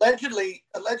 allegedly,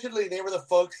 they were the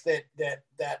folks that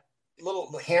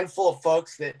little handful of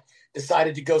folks that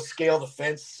decided to go scale the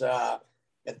fence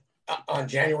on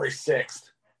January 6th.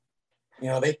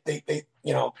 They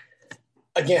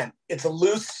again, it's a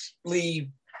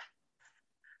loosely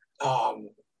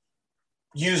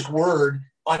used word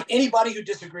on anybody who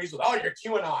disagrees with. Oh, you're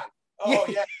QAnon. Oh,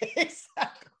 yeah.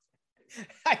 Exactly.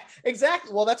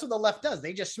 Exactly. Well, that's what the left does.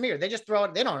 They just smear. They just throw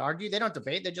it. They don't argue. They don't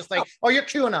debate. They're just like, oh, you're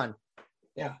QAnon.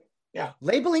 Yeah. Yeah.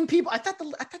 Labeling people. I thought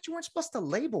you weren't supposed to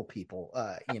label people.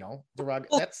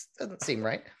 That doesn't seem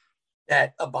right.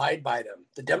 That abide by them.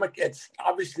 The Democrats,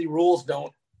 obviously, rules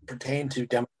don't pertain to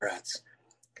Democrats.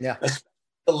 Yeah.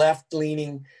 The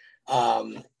left-leaning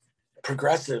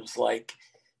progressives, like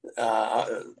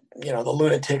the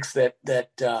lunatics that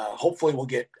hopefully will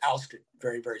get ousted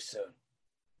very, very soon.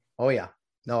 Oh yeah,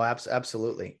 no,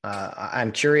 absolutely.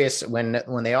 I'm curious when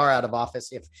they are out of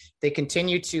office, if they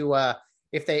continue to,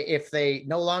 if they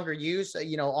no longer use,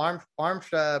 armed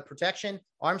protection,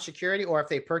 armed security, or if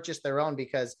they purchase their own,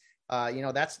 because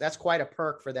that's quite a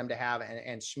perk for them to have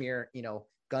and smear,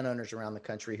 gun owners around the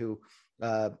country who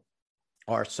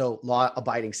are so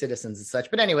law-abiding citizens and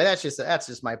such. But anyway, that's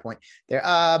just my point there.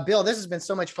 Bill, this has been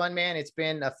so much fun, man. It's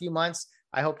been a few months.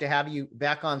 I hope to have you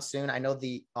back on soon. I know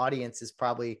the audience is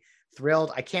probably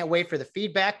thrilled. I can't wait for the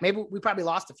feedback. Maybe we probably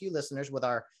lost a few listeners with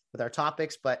our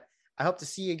topics, but I hope to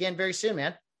see you again very soon,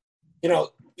 man.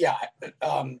 Yeah,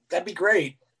 that'd be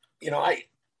great. I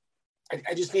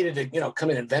just needed to, come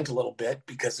in and vent a little bit,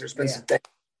 because there's been some things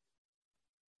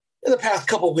in the past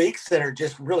couple of weeks that are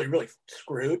just really, really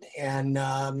screwed, and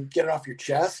get it off your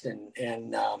chest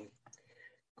and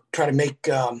try to make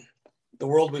the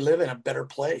world we live in a better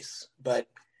place. But,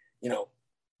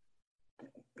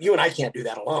 you and I can't do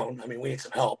that alone. I mean, we need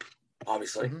some help,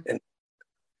 obviously. Mm-hmm. And,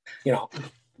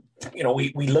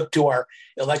 we look to our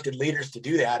elected leaders to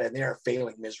do that, and they are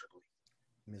failing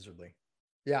miserably.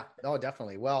 Yeah, no,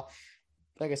 definitely. Well,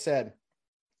 like I said,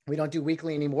 we don't do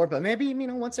weekly anymore, but maybe,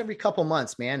 once every couple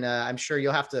months, man. I'm sure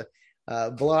you'll have to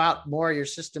blow out more of your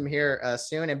system here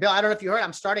soon. And Bill, I don't know if you heard,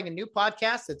 I'm starting a new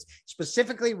podcast that's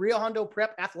specifically Rio Hondo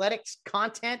Prep athletics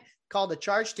content called The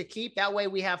Charge to Keep. That way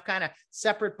we have kind of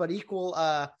separate but equal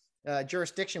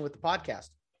jurisdiction with the podcast.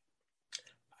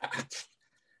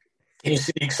 Can you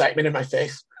see the excitement in my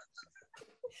face?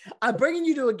 I'm bringing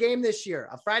you to a game this year,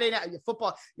 a Friday night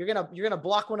football. You're gonna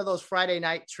block one of those Friday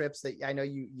night trips that I know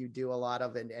you do a lot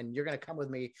of, and you're gonna come with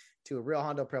me to a Rio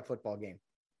Hondo Prep football game.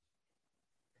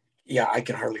 Yeah, I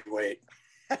can hardly wait.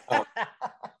 That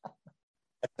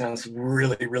sounds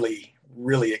really, really,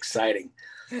 really exciting.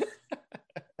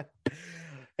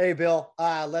 Hey, Bill,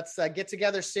 let's get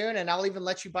together soon, and I'll even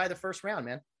let you buy the first round,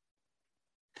 man.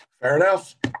 Fair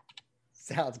enough.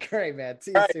 Sounds great, man.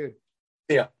 See you soon.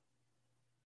 See ya.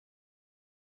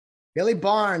 Billy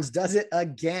Barnes does it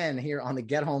again here on the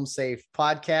Get Home Safe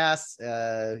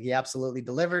podcast. He absolutely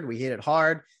delivered. We hit it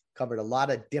hard, covered a lot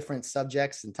of different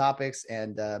subjects and topics.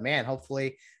 And man,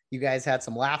 hopefully you guys had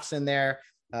some laughs in there.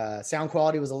 Sound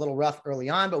quality was a little rough early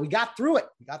on, but we got through it.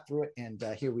 And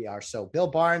here we are. So Bill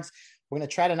Barnes, we're going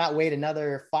to try to not wait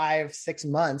another 5-6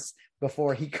 months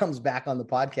before he comes back on the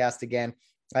podcast again.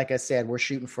 Like I said, we're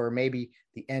shooting for maybe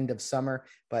the end of summer,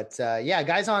 but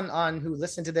guys on who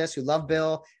listen to this, who love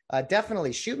Bill,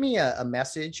 definitely shoot me a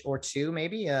message or two,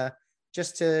 maybe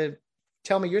just to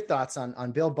tell me your thoughts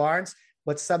on Bill Barnes,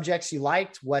 what subjects you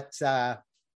liked, what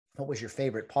was your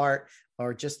favorite part,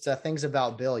 or just things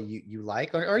about Bill you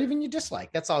like, or even you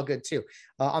dislike. That's all good too.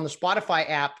 On the Spotify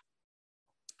app,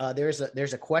 there's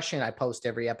a question I post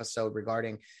every episode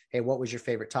regarding, hey, what was your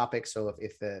favorite topic? So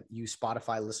if you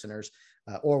Spotify listeners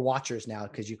or watchers now,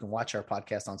 because you can watch our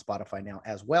podcast on Spotify now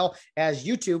as well as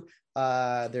YouTube,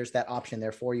 there's that option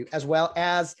there for you, as well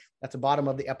as at the bottom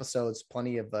of the episodes,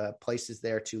 plenty of places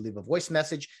there to leave a voice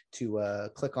message, to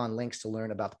click on links to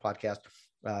learn about the podcast.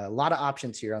 A lot of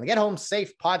options here on the Get Home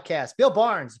Safe podcast. Bill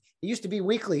Barnes, it used to be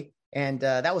weekly, and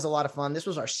that was a lot of fun. This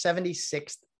was our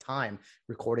 76th time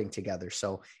recording together.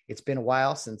 So it's been a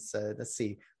while since, let's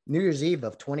see, New Year's Eve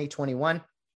of 2021,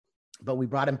 but we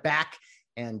brought him back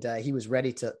and he was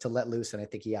ready to let loose. And I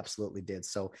think he absolutely did.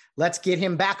 So let's get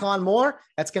him back on more.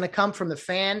 That's going to come from the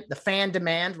fan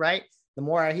demand, right? The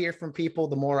more I hear from people,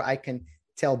 the more I can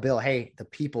tell Bill, hey, the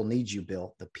people need you,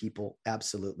 Bill. The people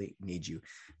absolutely need you.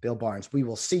 Bill Barnes, we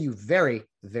will see you very,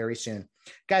 very soon.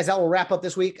 Guys, that will wrap up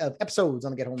this week of episodes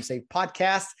on the Get Home Safe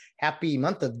podcast. Happy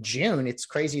month of June. It's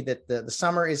crazy that the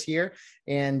summer is here,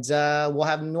 and we'll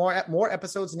have more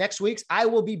episodes next week. I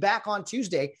will be back on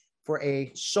Tuesday for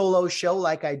a solo show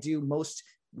like I do most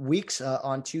weeks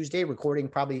on Tuesday, recording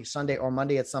probably Sunday or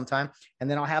Monday at some time. And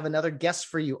then I'll have another guest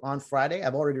for you on Friday.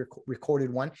 I've already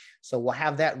recorded one. So we'll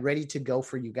have that ready to go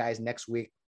for you guys next week.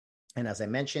 And as I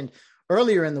mentioned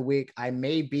earlier in the week, I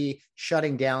may be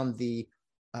shutting down the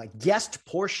guest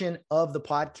portion of the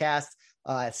podcast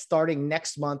starting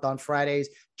next month on Fridays,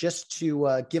 just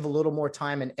to give a little more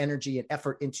time and energy and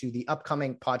effort into the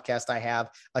upcoming podcast I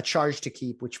have, A Charge to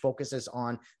Keep, which focuses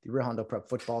on the Rio Hondo Prep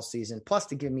football season, plus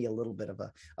to give me a little bit of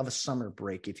a summer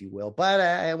break, if you will.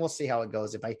 But we'll see how it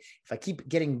goes. If I keep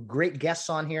getting great guests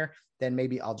on here, then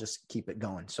maybe I'll just keep it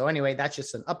going. So anyway, that's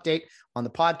just an update on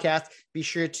the podcast. Be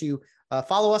sure to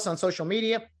follow us on social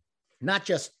media, not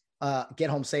just Get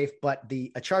Home Safe, but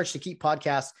the A Charge to Keep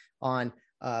podcast on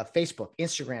Facebook,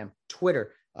 Instagram,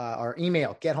 Twitter, our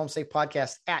email,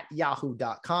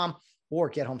 gethomesafepodcast@yahoo.com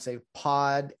or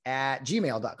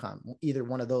gethomesafepod@gmail.com. Either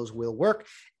one of those will work.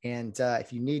 And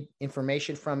if you need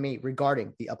information from me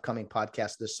regarding the upcoming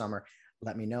podcast this summer,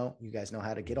 let me know. You guys know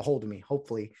how to get a hold of me.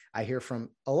 Hopefully I hear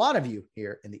from a lot of you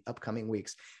here in the upcoming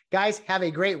weeks. Guys, have a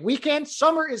great weekend.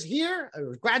 Summer is here.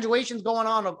 Graduation's going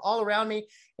on all around me.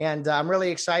 And I'm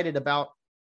really excited about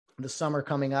the summer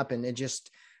coming up, and it just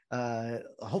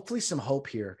hopefully some hope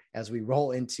here as we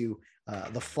roll into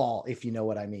the fall, if you know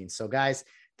what I mean. So guys,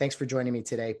 thanks for joining me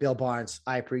today. Bill Barnes,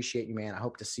 I appreciate you, man. I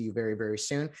hope to see you very, very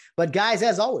soon. But guys,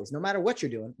 as always, no matter what you're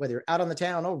doing, whether you're out on the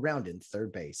town or rounding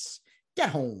third base, get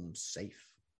home safe.